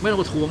ไม่ต้อง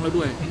ประท้วงแล้ว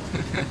ด้วย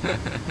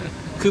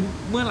คือ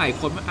เมื่อไหร่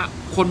ค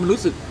นมันรู้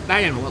สึกได้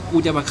อย่างว่ากู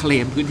จะมาเคล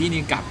มพื้นที่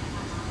นี้กลับ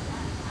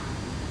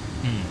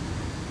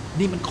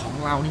นี่มันของ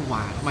เรานี่ห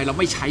ว่าทำไมเรา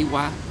ไม่ใช้ว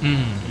ะ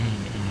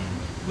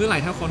เมื่อไหร่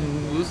ถ้าคน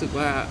รู้สึก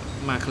ว่า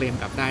มาเคลม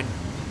กลับได้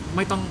ไ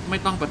ม่ต้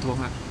องประท้วง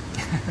ละ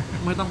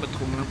ไม่ต้องประ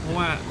ท้วงแล้วเพราะ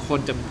ว่าคน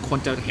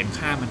จะเห็น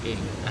ค่ามันเอง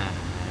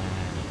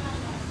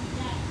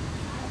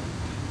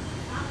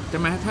ใช่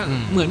ไหมถ้า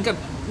เหมือนกับ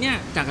เนี่ย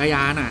จักรย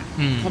านอ่ะ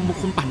พอ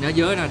คุณปั่น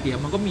เยอะๆนะเดี๋ยว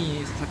มันก็มี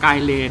สกาย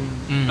เลน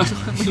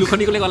ไม่รู้คน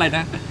นี้ก็เรียกว่าอะไรน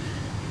ะ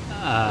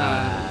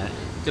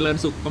เจริญ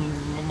สุข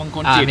มงค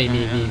ลจิต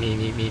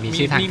มี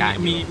ชื่อทางการ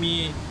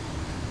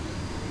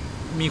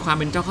มีความ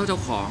เป็นเจ้า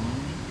ของ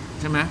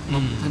ใช่ไหม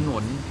ถน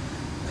น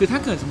คือถ้า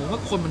เกิดสมมติว่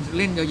าคนมัน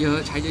เล่นเยอะ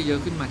ๆใช้เยอะ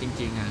ๆขึ้นมาจ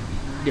ริงๆอ่ะ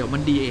เดี๋ยวมั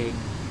นดีเอง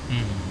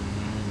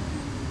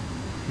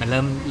มันเ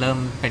ริ่ม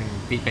เ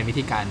ป็นวิ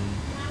ธีการ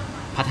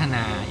พัฒน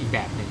าอีกแบ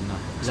บหนึ่งเนา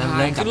ะเ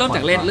ริ่มจาก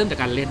การเล่นเ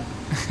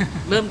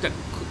ริ่มจาก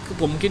คือ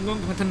ผมคิดว่า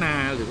พัฒนา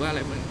หรือว่าอะไร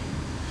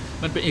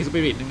มันเป็นเอกสปิ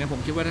ริตนึงนะผ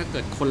มคิดว่าถ้าเกิ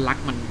ดคนรัก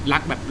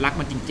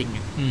มันจริงๆ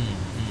อ่ะ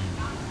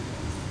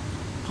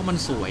เพราะมัน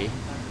สวยอ่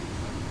ะ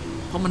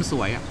เพราะ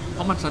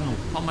มันสนุก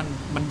เพราะ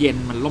มันเย็น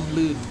มันล่ม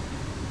ลื่น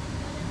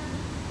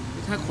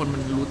ถ้าคนมั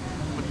นรู้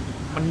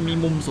มันมี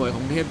มุมสวยข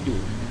องเทพอยู่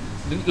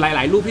หล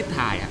ายๆรูปที่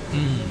ถ่ายอ่ะ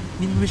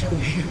นี่ไม่ใช่กรุ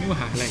งเทพไม่ว่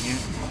าอะไรเงี้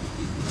ย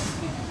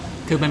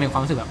คือมันเป็นควา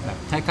มรู้สึกแบบ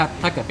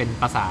ถ้าเกิดเป็น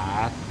ภาษา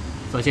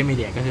โซเชียลมีเ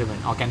ดียก็คือเหมือ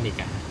นออร์แกนิก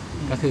อ่ะ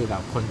ก็คือแบ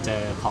บคนเจ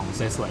อของ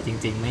สวยๆจ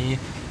ริงๆไ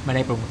ม่ไ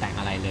ด้ปรุงแต่ง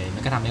อะไรเลยมั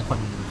นก็ทำให้คน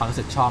ความรู้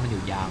สึกชอบมันอ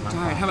ยู่ยาวมากใ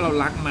ช่ถ้าเรา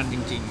รักมันจ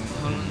ริงๆเ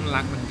ขา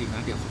รักมันจริงน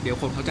ะเดี๋ยว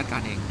คนเขาจัดกา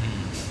รเอง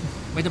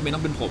ไม่จำเป็นต้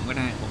องเป็นผมก็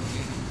ได้ผม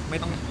ไม่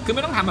ต้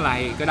องทำอะไร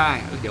ก็ได้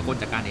เดี๋ยวคน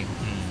จัดการเอง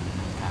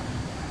ครับ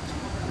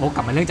วกก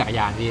ลับมาเรื่องจักรย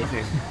านพี่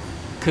okay.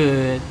 คือ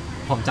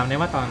ผมจำได้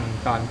ว่า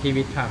ตอนพี่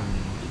วิทย์ท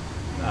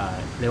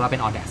ำเรียกว่าเป็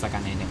นออเดสกั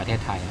นในประเทศ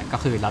ไทยก็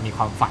คือเรามีค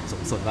วามฝันสู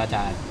งสุดว่าจ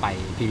ะไป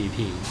PVP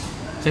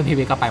ซึ่งพี่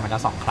วิทย์ก็ไปมาแล้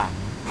ว2 ครั้ง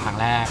ครั้ง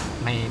แรก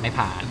ไม่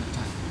ผ่าน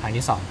ครั้ง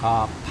ที่2ก็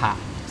ผ่าน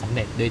สำเ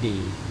ร็จด้วยดี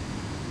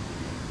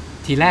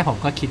ทีแรกผม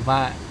ก็คิดว่า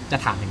จะ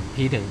ถามถึง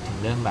พี่ถึง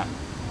เรื่องแบบ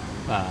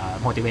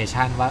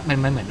motivation ว่ามั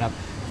นเหมือนแบบ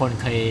คน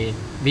เคย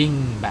วิ่ง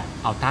แบบ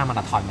อัลตร้ามา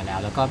ราธอนมาแ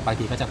ล้วก็บาง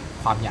ทีก็จะ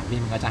ความอยากวิ่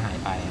งมันก็จะหาย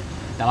ไป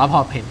แต่ว่า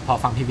พอ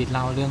ฟังพี่วิทย์เ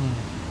ล่าเรื่อง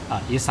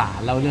อีสาน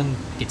เล่าเรื่อง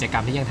กิจกร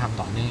รมที่ยังทำ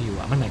ต่อเนื่องอยู่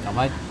มันเหมือนกับ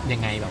ว่ายั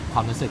งไงแบบคว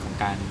ามรู้สึกของ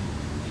การ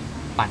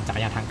ปั่นจัก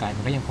รยานทางไกล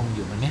มันก็ยังคงอ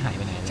ยู่มันไม่หายไ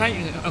ปไหนใช่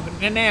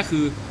แน่ๆคื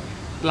อ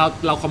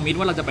เราคอมมิต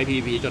ว่าเราจะไป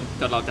PVP จน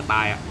เราจะต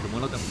ายอ่ะสมม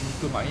ติเราจะ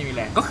คือหมายไม่มีแ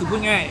รงก็คือพู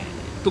ดง่าย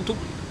ทุก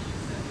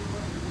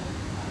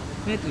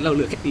เราเห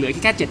ลือ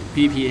แค่7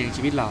 PVP ใน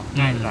ชีวิตเรา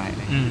ง่ายดาย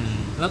เลย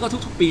แล้วก็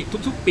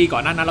ทุกปีก่อ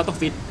นหน้านั้นเราต้อง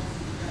ฟิต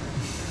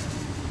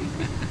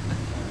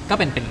ก็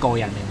เป็นโก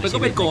อย่างหนึ่งมันก็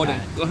เป็นโกเนี่ย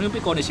ก็เป็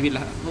นโกในชีวิตแ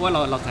ล้วเพราะว่า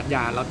เราสัญญ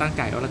าเราตั้งใ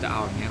จว่าเราจะเอ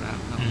าอย่างเงี้ยแล้ว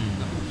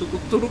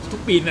ทุ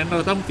กปีนั้นเ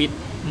ราต้องฟิต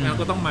แล้ว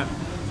ก็ต้องมา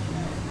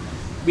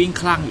วิ่ง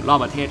คลั่งอยู่รอบ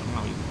ประเทศของเร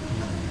าอยู่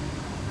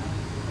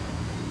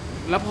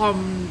แล้วพ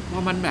อ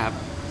มันแบบ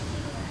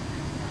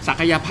ศั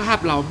กยภาพ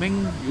เราแม่ง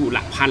อยู่ห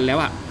ลักพันแล้ว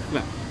อะแบ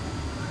บ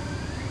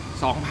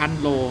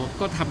 2,000 โล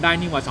ก็ทำได้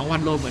นี่หว่า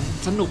 2,000 โลเหมือน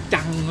สนุก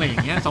จังอะไรอย่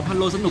างเงี้ย 2,000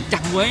 โลสนุกจั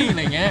งเว้ยอะไ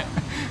รเงี้ย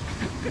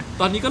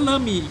ตอนนี้ก็เริ่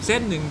มมีอีกเส้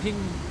นหนึ่งที่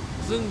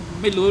ซึ่ง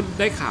ไม่รู้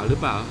ได้ข่าวหรือ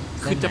เปล่า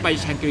คือจะไป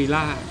แชงกรี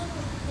ล่า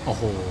โอ้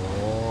โห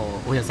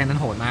อย่างเส้นนั้น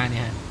โหดมากเ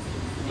นี่ย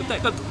แต่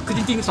ก็คือจ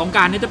ริงๆสงก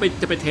รานต์นี้จ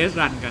ะไปเทส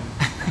รันกัน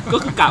ก็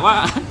คือกะว่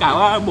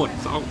าหมด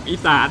อี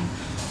สาน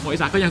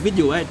ก็ยังฟิต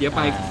อยู่เว้ยเดี๋ยวไ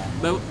ป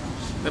แล้ว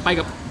ไป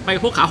กับ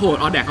พวกขาโหดอ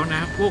อแดกเขาน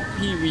ะพวก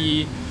พี่วี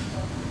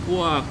พ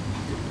วก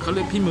เขาเ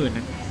รียกพี่หมื่นน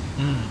ะ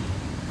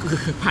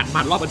คือผ่า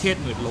นรอบประเทศ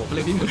10,000 โลเขาเ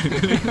รียกพี่หมื่น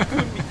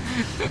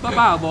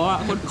ป้าบอกว่า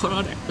คน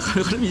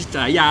เขามีฉ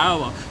ายา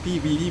บอกพี่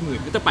วีพี่หมื่น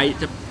ก็จะไป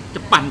จ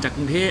ะปั่นจากก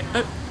รุงเทพ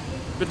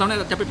ตอนแร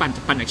กจะไป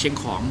ปั่นจากเชียง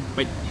ของ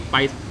ไป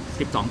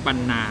12 ปัน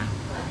นา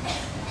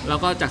แล้ว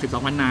ก็จาก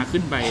12 ปันนา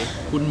ขึ้นไป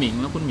คุณหมิง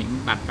แล้วคุณหมิง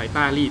ตัดไป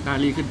ต้า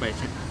ลี่ขึ้นไป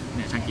เ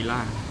นี่ยชางกีล่า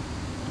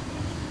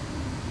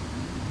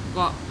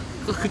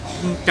ก็คือ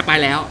จะไป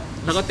แล้ว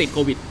ก็ติดโค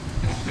วิด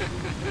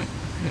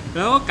แ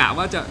ล้วก็กะ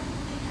ว่า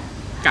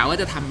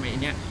จะทำไอ้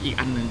นี่อีก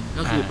อันนึง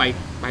ก็คือไ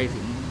ป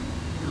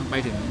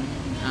ถึง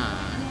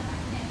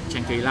แช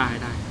งกรีล่าให้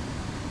ได้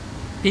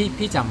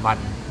พี่จำ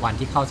วัน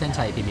ที่เข้าเส้น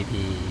ชัย PVP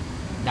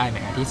ได้ไหม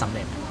ที่สำเ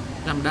ร็จ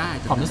จำได้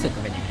ความรู้สึก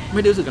เป็นยังไงไ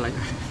ม่รู้สึกอะไร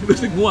รู้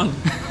สึกง่วง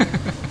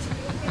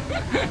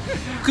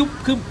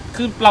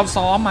คือเรา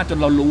ซ้อมมาจน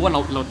เรารู้ว่า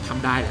เราท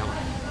ำได้แล้ว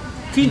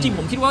คือจริงๆผ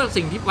มคิดว่า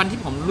สิ่งที่วันที่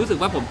ผมรู้สึก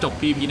ว่าผมจบ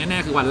PVP แน่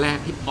ๆคือวันแรก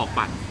ที่ออก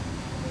ปั่น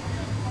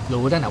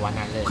รู้ตั้งแต่วัน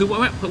นั้นเลยคือว่า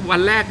วั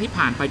นแรกที่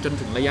ผ่านไปจน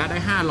ถึงระยะได้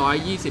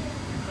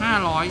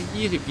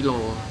520กิโล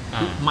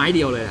ไม้เ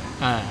ดียวเลย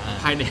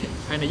ภา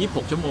ยใน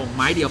26 ชั่วโมงไ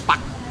ม้เดียวปัก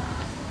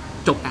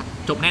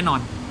จบแน่นอน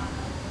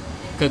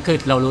คือ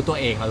เรารู้ตัว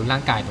เองเรารู้ร่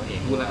างกายตัวเอง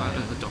รู้แล้วว่า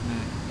จะจบแน่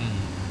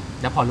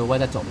แล้วพอรู้ว่า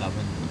จะจบแล้ว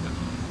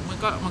มัน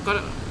ก็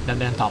ดำ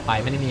เนินต่อไป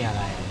ไม่ได้มีอะไ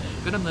ร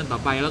ก็ดำเนินต่อ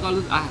ไปแล้วก็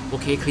โอ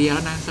เคเคลียร์แ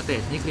ล้วนะสเต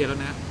จนี้เคลียร์แล้ว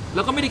นะแ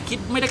ล้วก็ไม่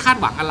ได้คาด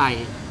หวังอะไร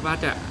ว่า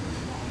จะ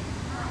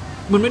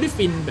มันไม่ได้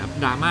ฟินแบบ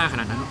ดราม่าข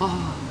นาดนั้น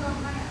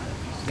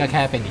ก็แ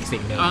ค่เป็นอีกสิ่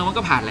งนึงมัน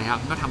ก็ผ่านแล้ว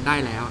ก็ทำได้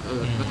แล้ว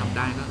ก็ทำไ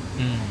ด้ก็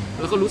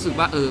แล้วก็รู้สึก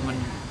ว่ามัน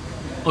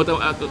แต่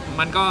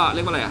มันก็เรี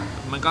ยกว่าอะไร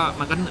มันก็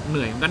เห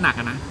นื่อยมันก็หนัก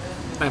นะ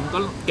แต่มันก็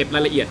เก็บรา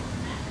ยละเอียด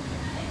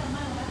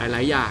หล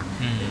ายๆอย่าง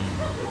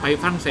ไป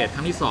ฝรั่งเศสค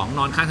รั้งที่2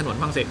นอนข้างถนน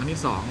ฝรั่งเศสครั้ง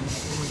ที่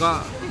2มันก็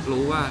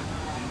รู้ว่า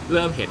เ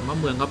ริ่มเห็นว่า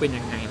เมืองเขาเป็น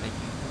ยังไงอะไร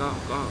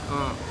ก็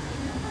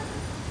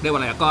เรียกว่า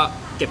อะไรก็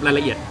เก็บรายล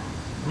ะเอียด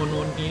โ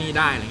น้นนี่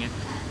ได้อะไรเงี้ย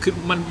คือ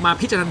มันมา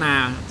พิจารณา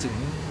ถึง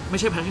ไม่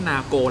ใช่พิจารณา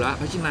โกแล้ว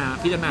พิจ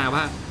ารณา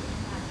ว่า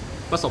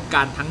ประสบก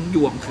ารณ์ทั้งย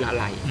วงคืออะ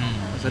ไร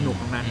สนุก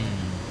ตรงนั้น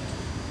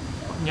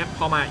เนี้ยพ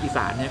อมาอีส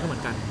านเนี้ยก็เหมื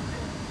อนกัน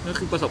ก็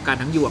คือประสบการ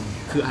ณ์ทั้งยวง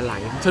คืออะไร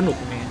สนุก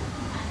ตรงนี้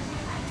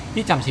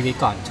พี่จำชีวิต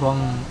ก่อนช่วง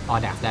ออ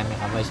ดักได้ไหม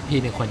ครับว่าพี่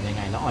เป็นคนยังไ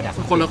งแล้วออดัก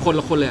คนละค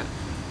นเลย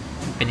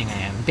เป็นยังไง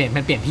มันเป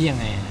ลี่ยนพี่ยัง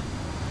ไง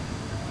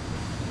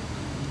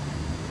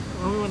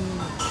มัน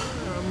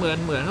เห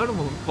มือนเขา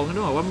ผมก็ต้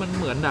องบอกว่ามัน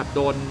เหมือนแบบโ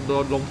ด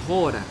นลงโท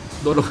ษ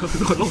โดน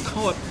ลงโท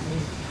ษ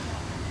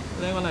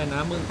เรียกว่าอะไรน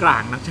ะมึงกลา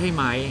งนักใช่ไ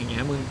หมอย่างเงี้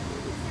ยมึง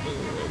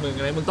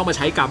อะไรมึงต้องมาใ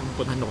ช้กรรมบ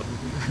นถนน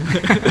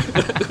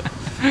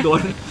โด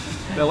น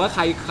แต่ว่า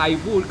ใคร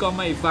พูดก็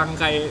ไม่ฟัง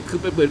ใครคือ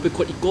เป็นค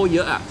นอีโก้เย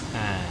อะ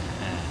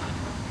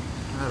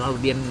เรา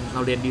เ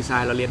รียนดีไซ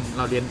น์เราเ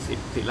รียน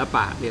ศิลป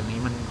ะเรียนนี้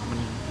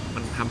มั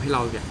นทำให้เร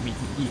าแบบมี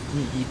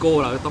อีโก้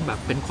เราต้องแบบ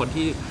เป็นคน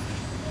ที่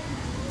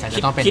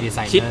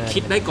คิ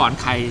ดได้ก่อน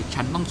ใคร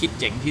ฉันต้องคิด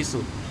เจ๋งที่สุ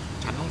ด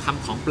ฉันต้องท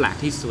ำของแปลก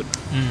ที่สุด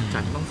ฉั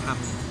นต้องท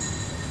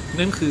ำ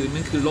นั่น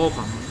คือโลก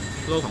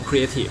ของครี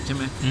เอทีฟใช่ไ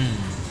หม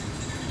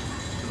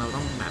เราต้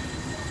องแบบ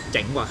เ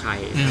จ๋งกว่าใคร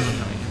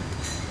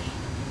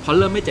พอ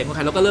เริ่มไม่เจ๋งกว่าใค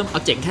รเราก็เริ่มเอ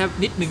าเจ๋งแค่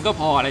นิดนึงก็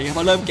พออะไรเงี้ย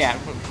พอเริ่มแก่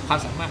ความ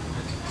สามารถ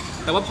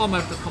แต่ว่าพอม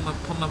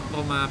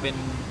าเป็น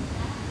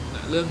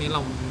เรื่องนี้เร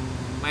า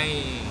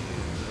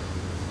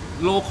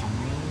โลกของ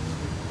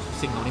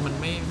สิ่งเหล่านี้มัน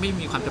ไม่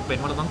มีความจำเป็น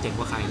ว่าเราต้องเจ๋ง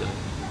กว่าใครเลย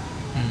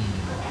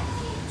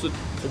สุด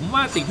ผมว่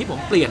าสิ่งที่ผม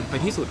เปลี่ยนไป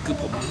ที่สุดคือ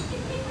ผ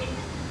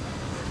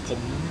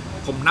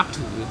มนับ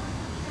ถือ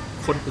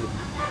คนอื่น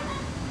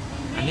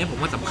อันนี้ผม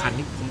ว่าสำคัญ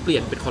ที่ผมเปลี่ย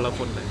นเป็นคนละค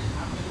นเลย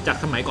จาก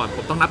สมัยก่อนผ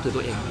มต้องนับถือ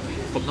ตัวเอง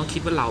ผมต้องคิ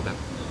ดว่าเราแบบ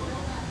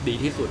ดี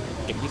ที่สุด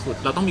เก่งที่สุด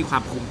เราต้องมีควา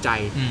มภูมิใจ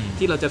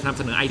ที่เราจะนำเ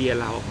สนอไอเดีย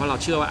เราเพราะเรา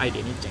เชื่อว่าไอเดี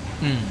ยนี้เจ๋ง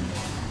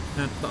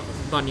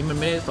ตอนนี้มัน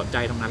ไม่ได้สนใจ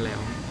ตรงนั้นแล้ว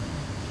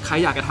ใคร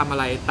อยากจะทำอะ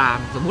ไรตาม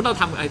สมมุติเรา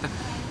ทำอะไร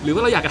หรือว่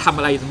าเราอยากจะทำ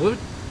อะไรสมมุ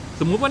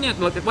ติว่าเนี่ย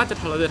เราจะ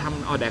ท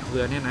ำออแดกเรื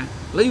อเนี่ยนะ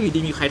แล้วอยู่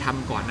ดีมีใครท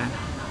ำก่อนนะ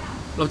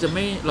เราจะ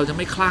ไ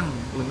ม่คลั่ง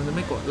หรือมันจะไ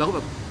ม่กดแล้วก็แบ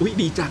บอุ๊ย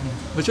ดีจัง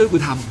มาช่วยกู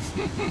ท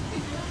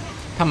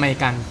ำทำไม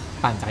การ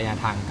ปั่นจักรยาน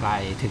ทางไกล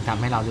ถึงทำ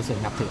ให้เรารู้สึก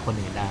นับถือคน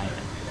อื่นได้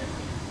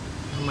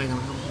ทำไม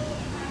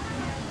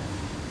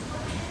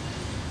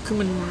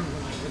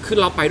คือ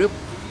เราไป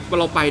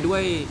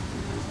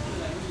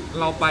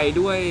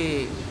ด้วย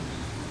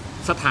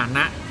สถาน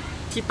ะ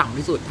ที่ต่ำ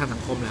ที่สุดทางสั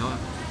งคมแล้ว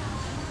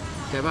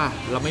ใช่ป่ะ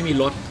เราไม่มี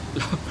รถ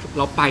เ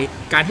ราไป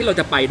การที่เรา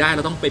จะไปได้เร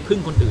าต้องไปพึ่ง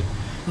คนอื่น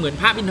เหมือน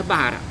พระบิณฑบ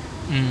าต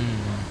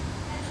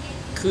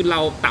คือเรา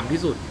ต่ำที่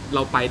สุดเร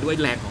าไปด้วย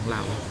แรงของเร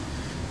า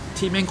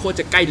ที่แม่งโคตร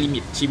จะใกล้ลิมิ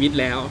ตชีวิต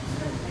แล้ว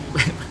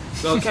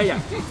เราแค่อยา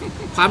ก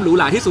ความหรู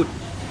หราที่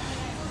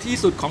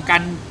สุดของกา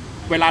ร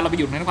เวลาเราไป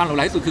อยู่ในความหรูห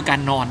ราที่สุดคือการ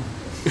นอน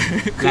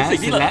คือสิ่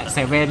งที่และเซ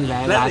เว่นแล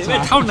ะ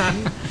เท่านั้น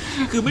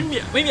คือไม่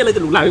มีอะไรจ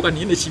ะหรูหราไปกว่า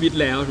นี้ในชีวิต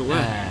แล้วถูกว่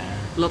า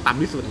เราต่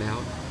ำที่สุดแล้ว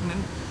นั้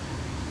น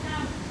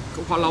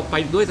พอเราไป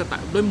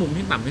ด้วยมุม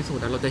ที่ต่ำที่สุด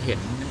เราจะเห็น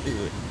อย่าง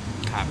อื่น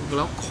แ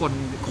ล้ว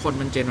คน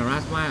มันเจเนอรั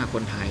สมากค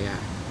นไทยอ่ะ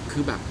คื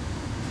อแบบ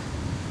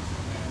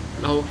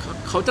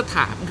เขาจะถ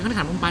าม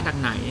มึงมาจาก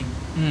ไหน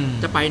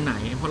จะไปไหน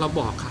พอเรา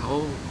บอกเขา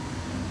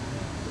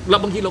เรา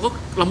บางทีเ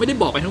ราไม่ได้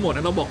บอกไปทั้งหมดน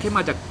ะเราบอกแค่ม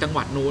าจากจังห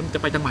วัดนู้นจะ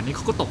ไปจังหวัดนี้เ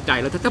ขาก็ตกใจ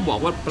แล้วถ้าบอก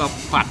ว่าเรา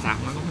ฝาดสั่ง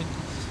มันก็ไม่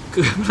คื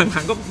อบางค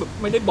รั้งก็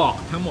ไม่ได้บอก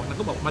ทั้งหมดนะ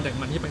ก็บอกมาจาก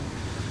มันที่ไป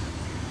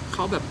เข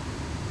าแบบ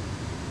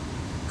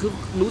คือ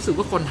รู้สึก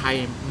ว่าคนไทย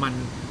มัน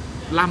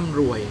ร่ำ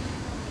รวย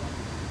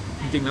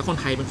จริงๆแล้วคน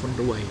ไทยเป็นคน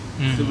รวย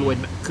คือร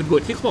ว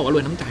ยที่เขาบอกว่าร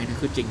วยน้ำใจนะ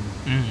คือจริง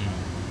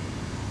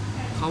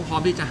เขาพร้อ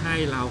มที่จะให้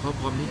เราเขา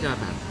พร้อมที่จะ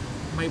แบบ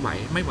ไม่ไ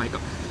หวก็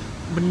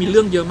มันมีเ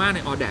รื่องเยอะมากใน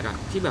ออแดกอะ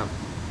ที่แบบ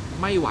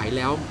ไม่ไหวแ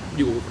ล้ว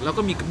อยู่แล้ว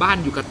ก็มีบ้าน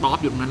อยู่กระต๊อบ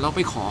อยู่ตรงนั้นแล้วไ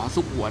ปขอ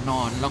ซุกหัวน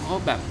อนแล้วก็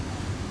แบบ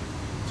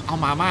เอา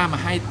มาม่ามา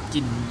ให้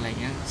กินอะไร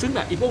เงี้ยซึ่งแบ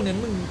บอีพวกนี้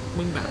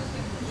มึงแบบ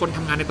คนท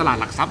ำงานในตลาด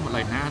หลักทรัพย์หมดเล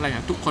ยนะอะไรเ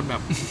งี้ยทุกคนแบ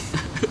บ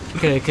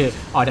คือ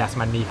ออแดก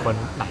มันมีคน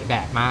หลายแบ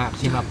บมาก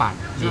ที่มาปั่น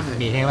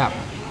มีให้แบบ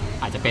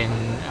อาจจะเป็น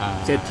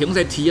เศร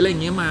ษฐีอะไรเ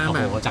งี้ยมาแบ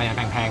บจักรยาน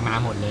แพงๆมา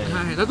หมดเลยใ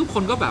ช่แล้วทุกค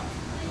นก็แบบ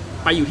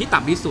ไปอยู่ที่ต่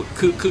ำที่สุด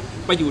คือ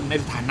ไปอยู่ใน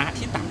สถานะ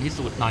ที่ต่ำที่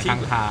สุดนอนกลา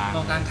ง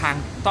ทาง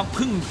ต้อง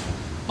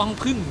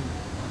พึ่ง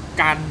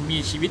การมี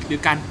ชีวิตหรือ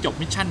การจบ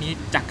มิชชั่นนี้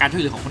จากการช่ว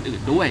ยเหลือของคนอื่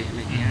นด้วยอะไร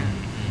เงี้ย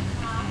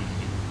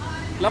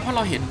แล้วพอเร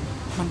าเห็น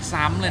มัน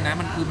ซ้ำเลยนะ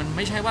มันไ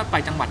ม่ใช่ว่าไป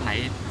จังหวัดไหน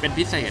เป็น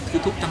พิเศษคื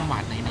อทุกจังหวั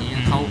ดในนี้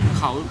เ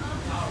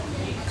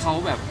ขา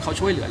แบบเขา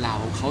ช่วยเหลือเรา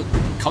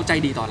เขาใจ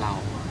ดีต่อเรา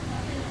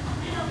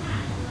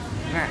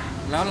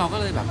แล้วเราก็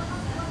เลยแบบ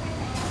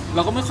เร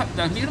าก็ไม่แ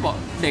ต่ที่เขาบอก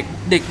เ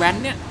ด็กแว้น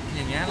เนี่ยอ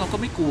ย่างเงี้ยเราก็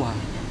ไม่กลัว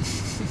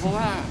เพราะ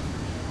ว่า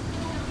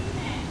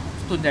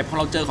ส่วนใหญ่พอเ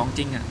ราเจอของจ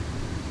ริงอ่ะ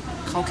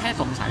เขาแค่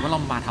สงสัยว่าเรา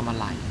มาทำอะ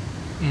ไร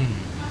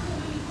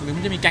หรือมั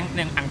นจะมีแก๊งใ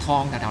นอ่างทอ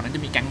งแต่แถวนั้นจ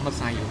ะมีแก๊งมอเตอร์ไ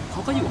ซค์อยู่เข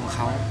าก็อยู่ของเ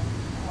ขา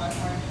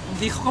บาง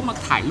ทีเขาก็มา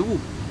ถ่ายรูป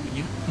อย่างเ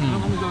งี้ยแล้ว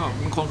ก็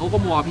บางคนเขาก็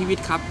มัวพี่วิท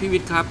ย์ค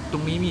รับตร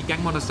งนี้มีแก๊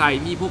งมอเตอร์ไซ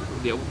ค์พี่พวก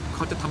เดี๋ยวเข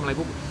าจะทำอะไร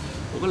พวก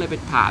ผมก็เลยไป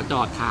จ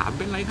อดถามเ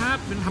ป็นไรครับ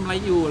เป็นทำอะไร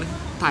อยู่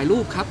ถ่ายรู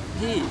ปครับ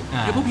พี่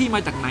พวกพี่ม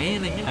าจากไหนอ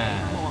ะไรเงี้ย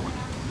บอก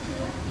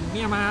เ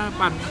นี่ยมา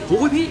ปั่นโอ้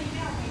ยพี่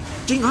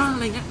จริงเหรออะ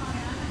ไรเงี้ย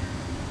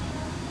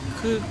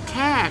คือแ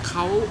ค่เข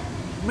า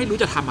ไม่รู้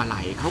จะทำอะไร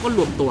เขาก็ร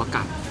วมตัว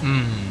กัน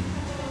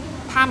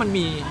ถ้ามัน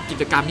มีกิ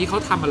จกรรมที่เขา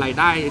ทำอะไร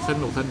ได้ส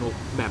นุก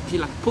แบบที่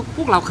พ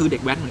วกเราคือเด็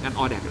กแว้นเหมือนกัน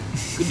ออแดกเลย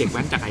คือเด็กแ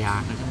ว้นจักรยา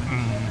นนะใช่ไหม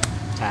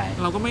ใช่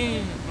เราก็ไม่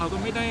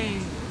ได้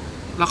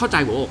เราเข้าใจ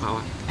หัวอกเขา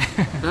อะ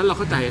แล้วเรา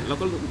เข้าใจเร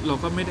า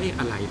ก็ไม่ได้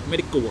อะไรไม่ไ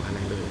ด้กลัวอะไร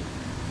เลย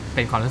เ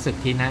ป็นความรู้สึก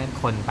ที่น่า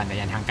คนปั่นจักร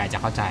ยานทางไกลจะ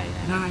เข้าใจ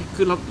ใช่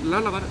คือเร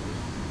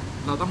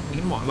าต้อง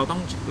นี่หมอเรา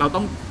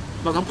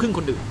ต้องพึ่งค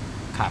นอื่น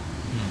ครับ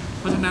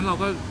เพราะฉะนั้นเรา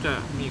ก็จะ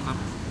มีค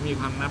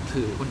วามนับ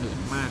ถือคนอื่น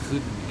มากขึ้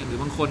นหรือ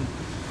บางคน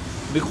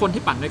หรือคน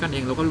ที่ปั่นด้วยกันเอ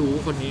งเราก็รู้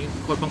คนนี้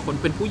คนบางคน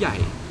เป็นผู้ใหญ่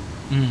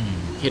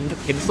เ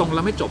ห็นทรงแ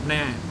ล้วไม่จบแ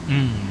น่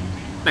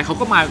แต่เขา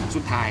ก็มา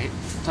สุดท้าย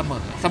เสม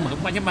อ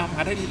มันจะม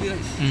าได้เรื่อย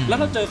ๆแล้ว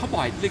เราเจอเขา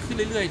บ่อยขึ้น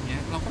เรื่อยๆอย่างเงี้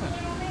ยเราก็แบบ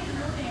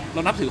เร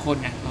านับถือคน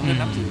ไงเราจะ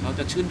นับถือเรา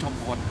จะชื่นชม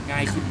คนง่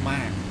ายขึ้นม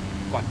าก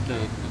กว่าเ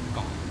ดิม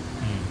ก่อน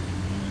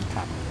ค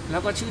รับแล้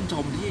วก็ชื่นช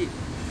มที่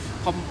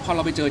พอเร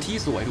าไปเจอที่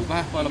สวยถูกป่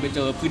ะพอเราไปเจ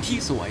อพื้นที่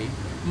สวย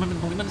มันเป็น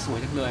ตรงนี้มันสวย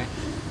จังเลย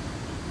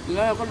แ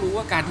ล้วเราก็รู้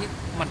ว่าการที่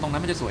มันตรงนั้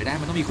นมันจะสวยได้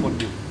มันต้องมีคน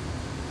อยู่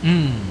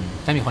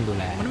ต้องมีคนดู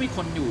แลมันต้องมีค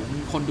นอยู่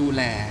คนดูแ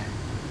ล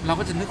เรา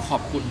ก็จะนึกขอ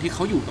บคุณที่เข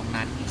าอยู่ตรง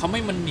นั้นเขาไ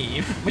ม่มันหนี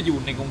มาอยู่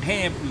ในกรุงเท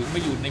พหรือมา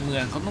อยู่ในเมื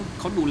อง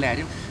เขาดูแล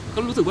ที่ก็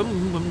รู้สึกว่า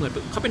มันเหมือน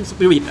เขาเป็นส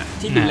ปิริตอะ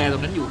ที่ดูแลตร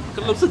งนั้นอยู่ก็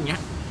รู้สึกเงี้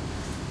ย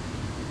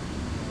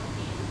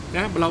น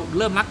ะเรา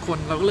เริ่มรักคน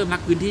เราก็เริ่มรั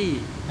กพื้นที่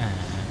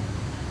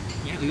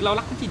ๆ เงี้ยหรือเรา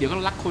รักพื้นที่เดี๋ยวก็เ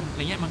รารักคนอะไ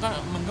รเงี้ยมัน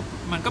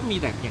ก็มี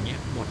แต่อย่างเงี้ย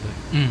หมดเลย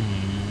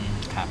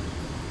ครับ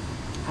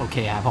โอเค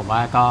ครับผมว่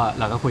าก็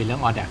เราก็คุยเรื่อ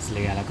ง Audax เ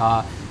รือแล้วก็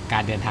กา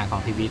รเดินทางขอ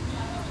งพิวิทย์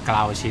กล่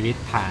าวชีวิต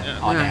ผ่าน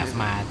Audax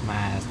ม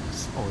า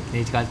โอ้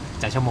นี่ก็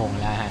จะชั่วโมง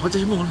แล้วฮะจะ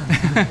ชั่วโมงแล้ว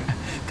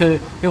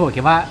คือผม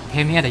คิดว่าเท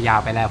ปนี้อาจจะยาว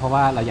ไปแล้วเพราะ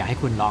ว่าเราอยากให้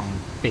คุณลอง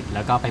ปิดแ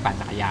ล้วก็ไปปั่น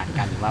จักรยาน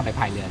กันหรือว่าไป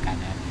พายเรือกัน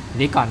นะที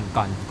นี้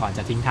ก่อนจ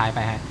ะทิ้งท้ายไป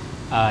ฮะ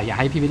อยาก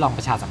ให้พี่วิทย์ลองป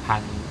ระชาสัมพั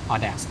นธ์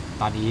Audax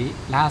ตอนนี้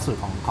ล่าสุด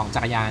ของจั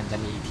กรยานจะ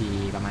มี EP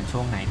ประมาณช่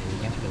วงไหนหรื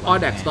อยังหรือว่า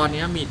Audax ตอน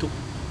นี้มี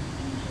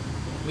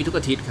ทุก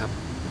อาทิตย์ครับ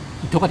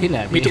ทุกอาทิตย์เล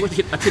ยมีทุกอา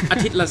ทิต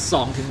ย์ละ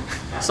2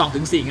 ถึ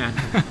ง 4 งาน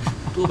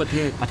ทั่วประเ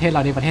ทศเร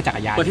านี่ประเทศจัก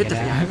รยาน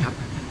ครับ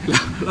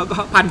แล้วก็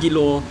1,000 กิ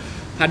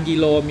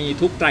โลมี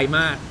ทุกไตรม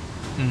าส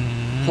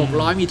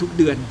600มีทุก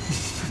เดือน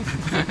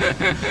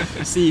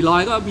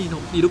400ก็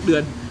มีทุกเดือ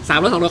น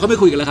300 200เขาไม่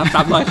คุยกันแล้วครับ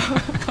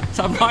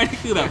300นี่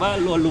คือแบบว่า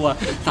รัว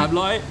ๆ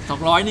300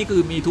 200นี่คื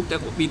อมีทุก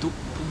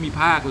มี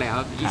ภาคแล้ว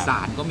อีสา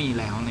นก็มี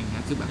แล้วอะไรเ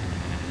งี้ยคือแบบ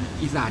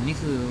อีสานนี่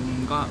คือ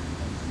ก็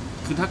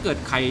คือถ้าเกิด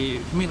ใคร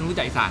ไม่รู้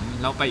จักอีสาน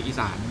แล้วไปอี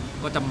สาน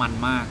ก็จะมัน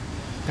มาก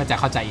ก็จะ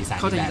เข้าใจอีสาน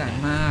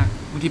มาก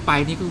บางทีไป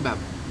นี่คือแบบ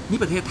นี่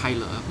ประเทศไทยเ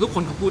หรอทุกค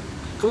นเขาพูด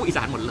อีส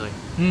านหมดเลย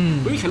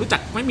ไม่มีใครรู้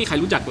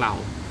จักเรา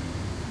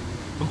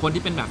บางคน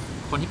ที่เป็นแบบ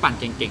คนที่ปั่น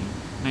เก่ง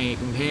ๆใน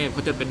กรุงเทพเข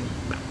าจะเป็น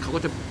แบบเขาก็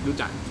จะรู้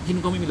จักที่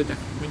นู่นก็ไม่มี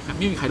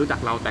ใครรู้จัก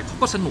เราแต่เขา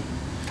ก็สนุก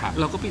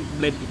เราก็ไป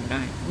เล่นอินไ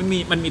ด้มั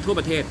นมีทั่ว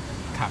ประเทศ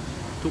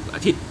ทุกอ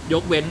าทิตย์ย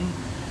กเว้น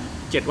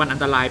7 วันอัน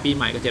ตรายปีใ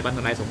หม่กับ7 วันอั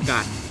นตรายสงกรา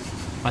นต์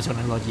มาช่วง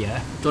นั้นรถเยอ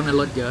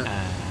ะ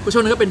ก็ช่ว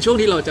งนั้นก็เป็นช่วง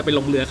ที่เราจะไปล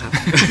งเรือครับ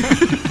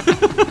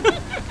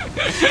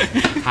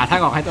หาทา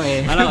งออกให้ตัวเอ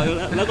ง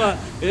แล้วก็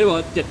บอก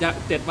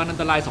7 วันอัน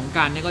ตรายสงก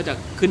รานต์นี่ก็จะ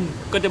ขึ้น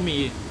ก็จะมี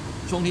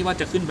ช่วงที่ว่า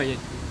จะขึ้นไป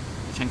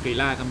แชงกรี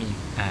ล่าก็มี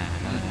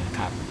ค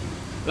รับ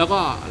แล้ว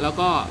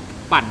ก็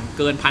ปั่นเ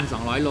กิน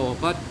 1,200 โล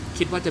ก็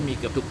คิดว่าจะมี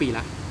เกือบทุกปีล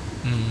ะ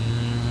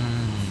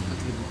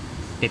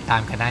ติดตา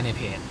มกันได้ในเ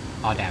พจ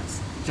Audax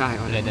ใช่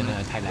Audax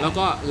Thailand แล้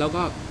ว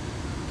ก็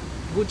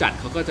ผู้จัด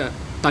เขาก็จะ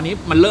ตอนนี้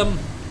มันเริ่ม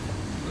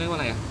เรียกว่าอ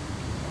ะไร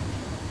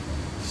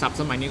ศัพท์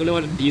สมัยนี้ก็เรียก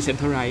ว่า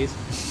decentralize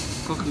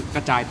ก็คือก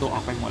ระจายตัวอ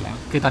อกไปหมดแล้ว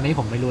คือตอนนี้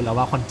ผมไม่รู้แล้ว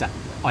ว่าคนจัด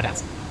Audax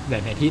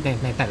ในที่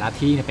ในแต่ละ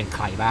ที่เป็นใค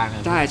รบ้าง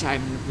ใช่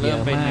เริ่ม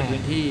เป็นในพื้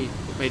นที่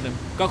ไป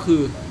ก็คื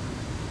อ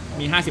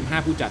มี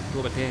55ผู้จัดทั่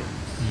วประเทศ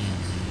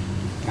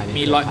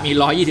มี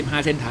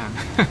125เส้นทาง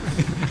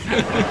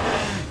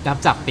นับ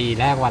จากปี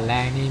แรกวันแร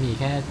กนี่มี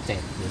แค่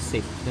7หรือ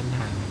10เส้นท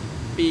าง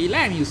ปีแร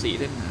กมีอยู่4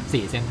เส้นทาง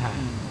4เส้นทาง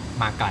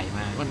มาไกลม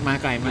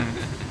าก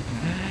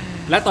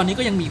และตอนนี้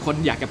ก็ยังมีคน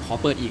อยากจะขอ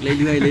เปิดอีกเ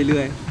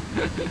รื่อย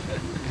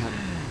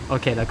โอ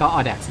เคแล้วก็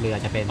Audax เรือ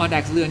จะเป็น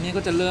Audax เรือนี่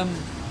ก็จะเริ่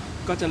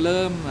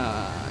ม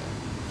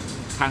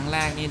ครั้งแร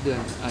กนี่เดือ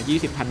น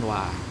20 ธันว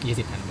า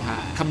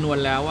คำนวณ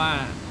แล้วว่า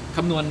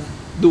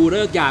ดูฤ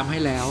กษ์ยามให้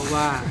แล้ว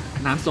ว่า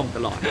น้ำส่งต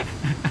ลอด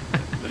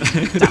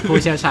จากผู้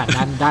เชี่ยวชาญ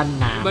ด้าน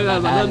น้ำ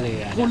ด้านเรื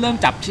อผู้เริ่ม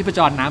จับชีพจ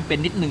รน้ำเป็น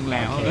นิดนึงแ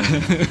ล้ว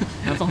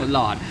น้ำส่งตล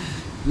อด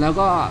แล้ว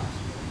ก็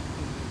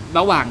ร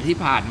ะหว่างที่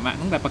ผ่านมา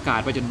ตั้งแต่ประกาศ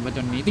ไปจ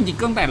นนี้จริง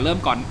ๆตั้งแต่เริ่ม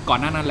ก่อน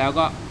หน้านั้นแล้ว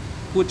ก็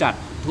ผู้จัด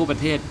ทั่วประ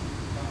เทศ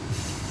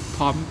พ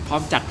ร้อ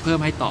มจัดเพิ่ม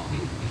ให้ต่อ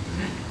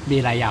มี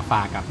อะไรอยากฝ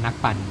ากกับนัก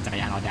ปั่นจักร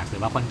ยาน Audax หรื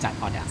อว่าคนจัด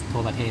Audax ทั่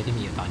วประเทศที่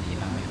มีอยู่ตอนนี้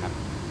บ้างไหมครับ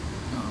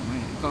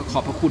ก็ขอ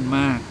บพระคุณม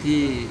าก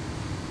ที่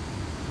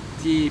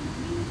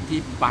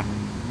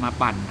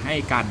ปั่นให้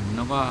กันแ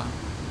ล้วก็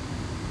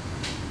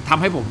ท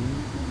ำให้ผม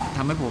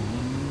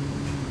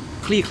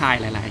คลี่คลาย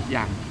หลายๆอ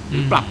ย่าง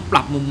ป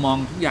รับมุมมอง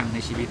ทุกอย่างใน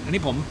ชีวิตอัน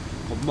นี้ผม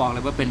บอกเล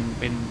ยว่าเ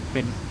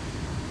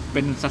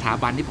ป็นสถา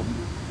บันที่ผม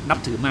นับ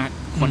ถือมาก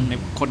ค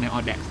นใน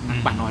Audax นัก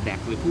ปั่น Audax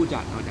หรือผู้จั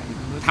ด Audax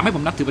ทำให้ผ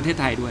มนับถือประเทศ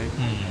ไทยด้วย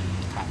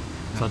ครับ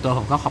ส่วนตัว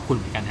ผมก็ขอบคุณ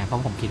เหมือนกันนะเพรา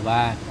ะผมคิดว่า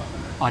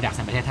Audax ใ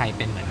นประเทศไทยเ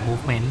ป็นเหมือน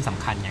movement ส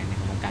ำคัญอย่างหนึ่ง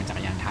ของวงการจัก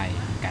รยานไทย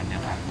เหมือนกันน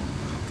ะครับ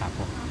ครับ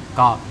ผม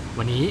ก็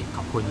วันนี้ข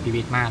อบคุณพี่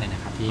วิทย์มากเลยน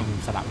ะครับที่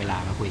สละเวลา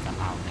มาคุยกับ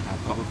เรานะครับ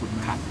ขอบคุณ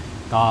ครับ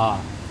ก็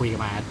คุยกัน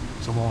มา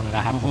ชั่วโมงนึงแ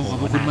ล้วครับขอบ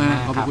คุณมาก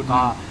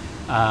ก็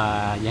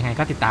ยังไง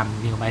ก็ติดตาม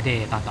New by Day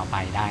ตอนต่อไป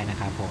ได้นะ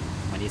ครับผม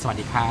วันนี้สวัส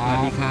ดีครับสวั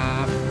สดีครั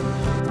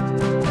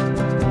บ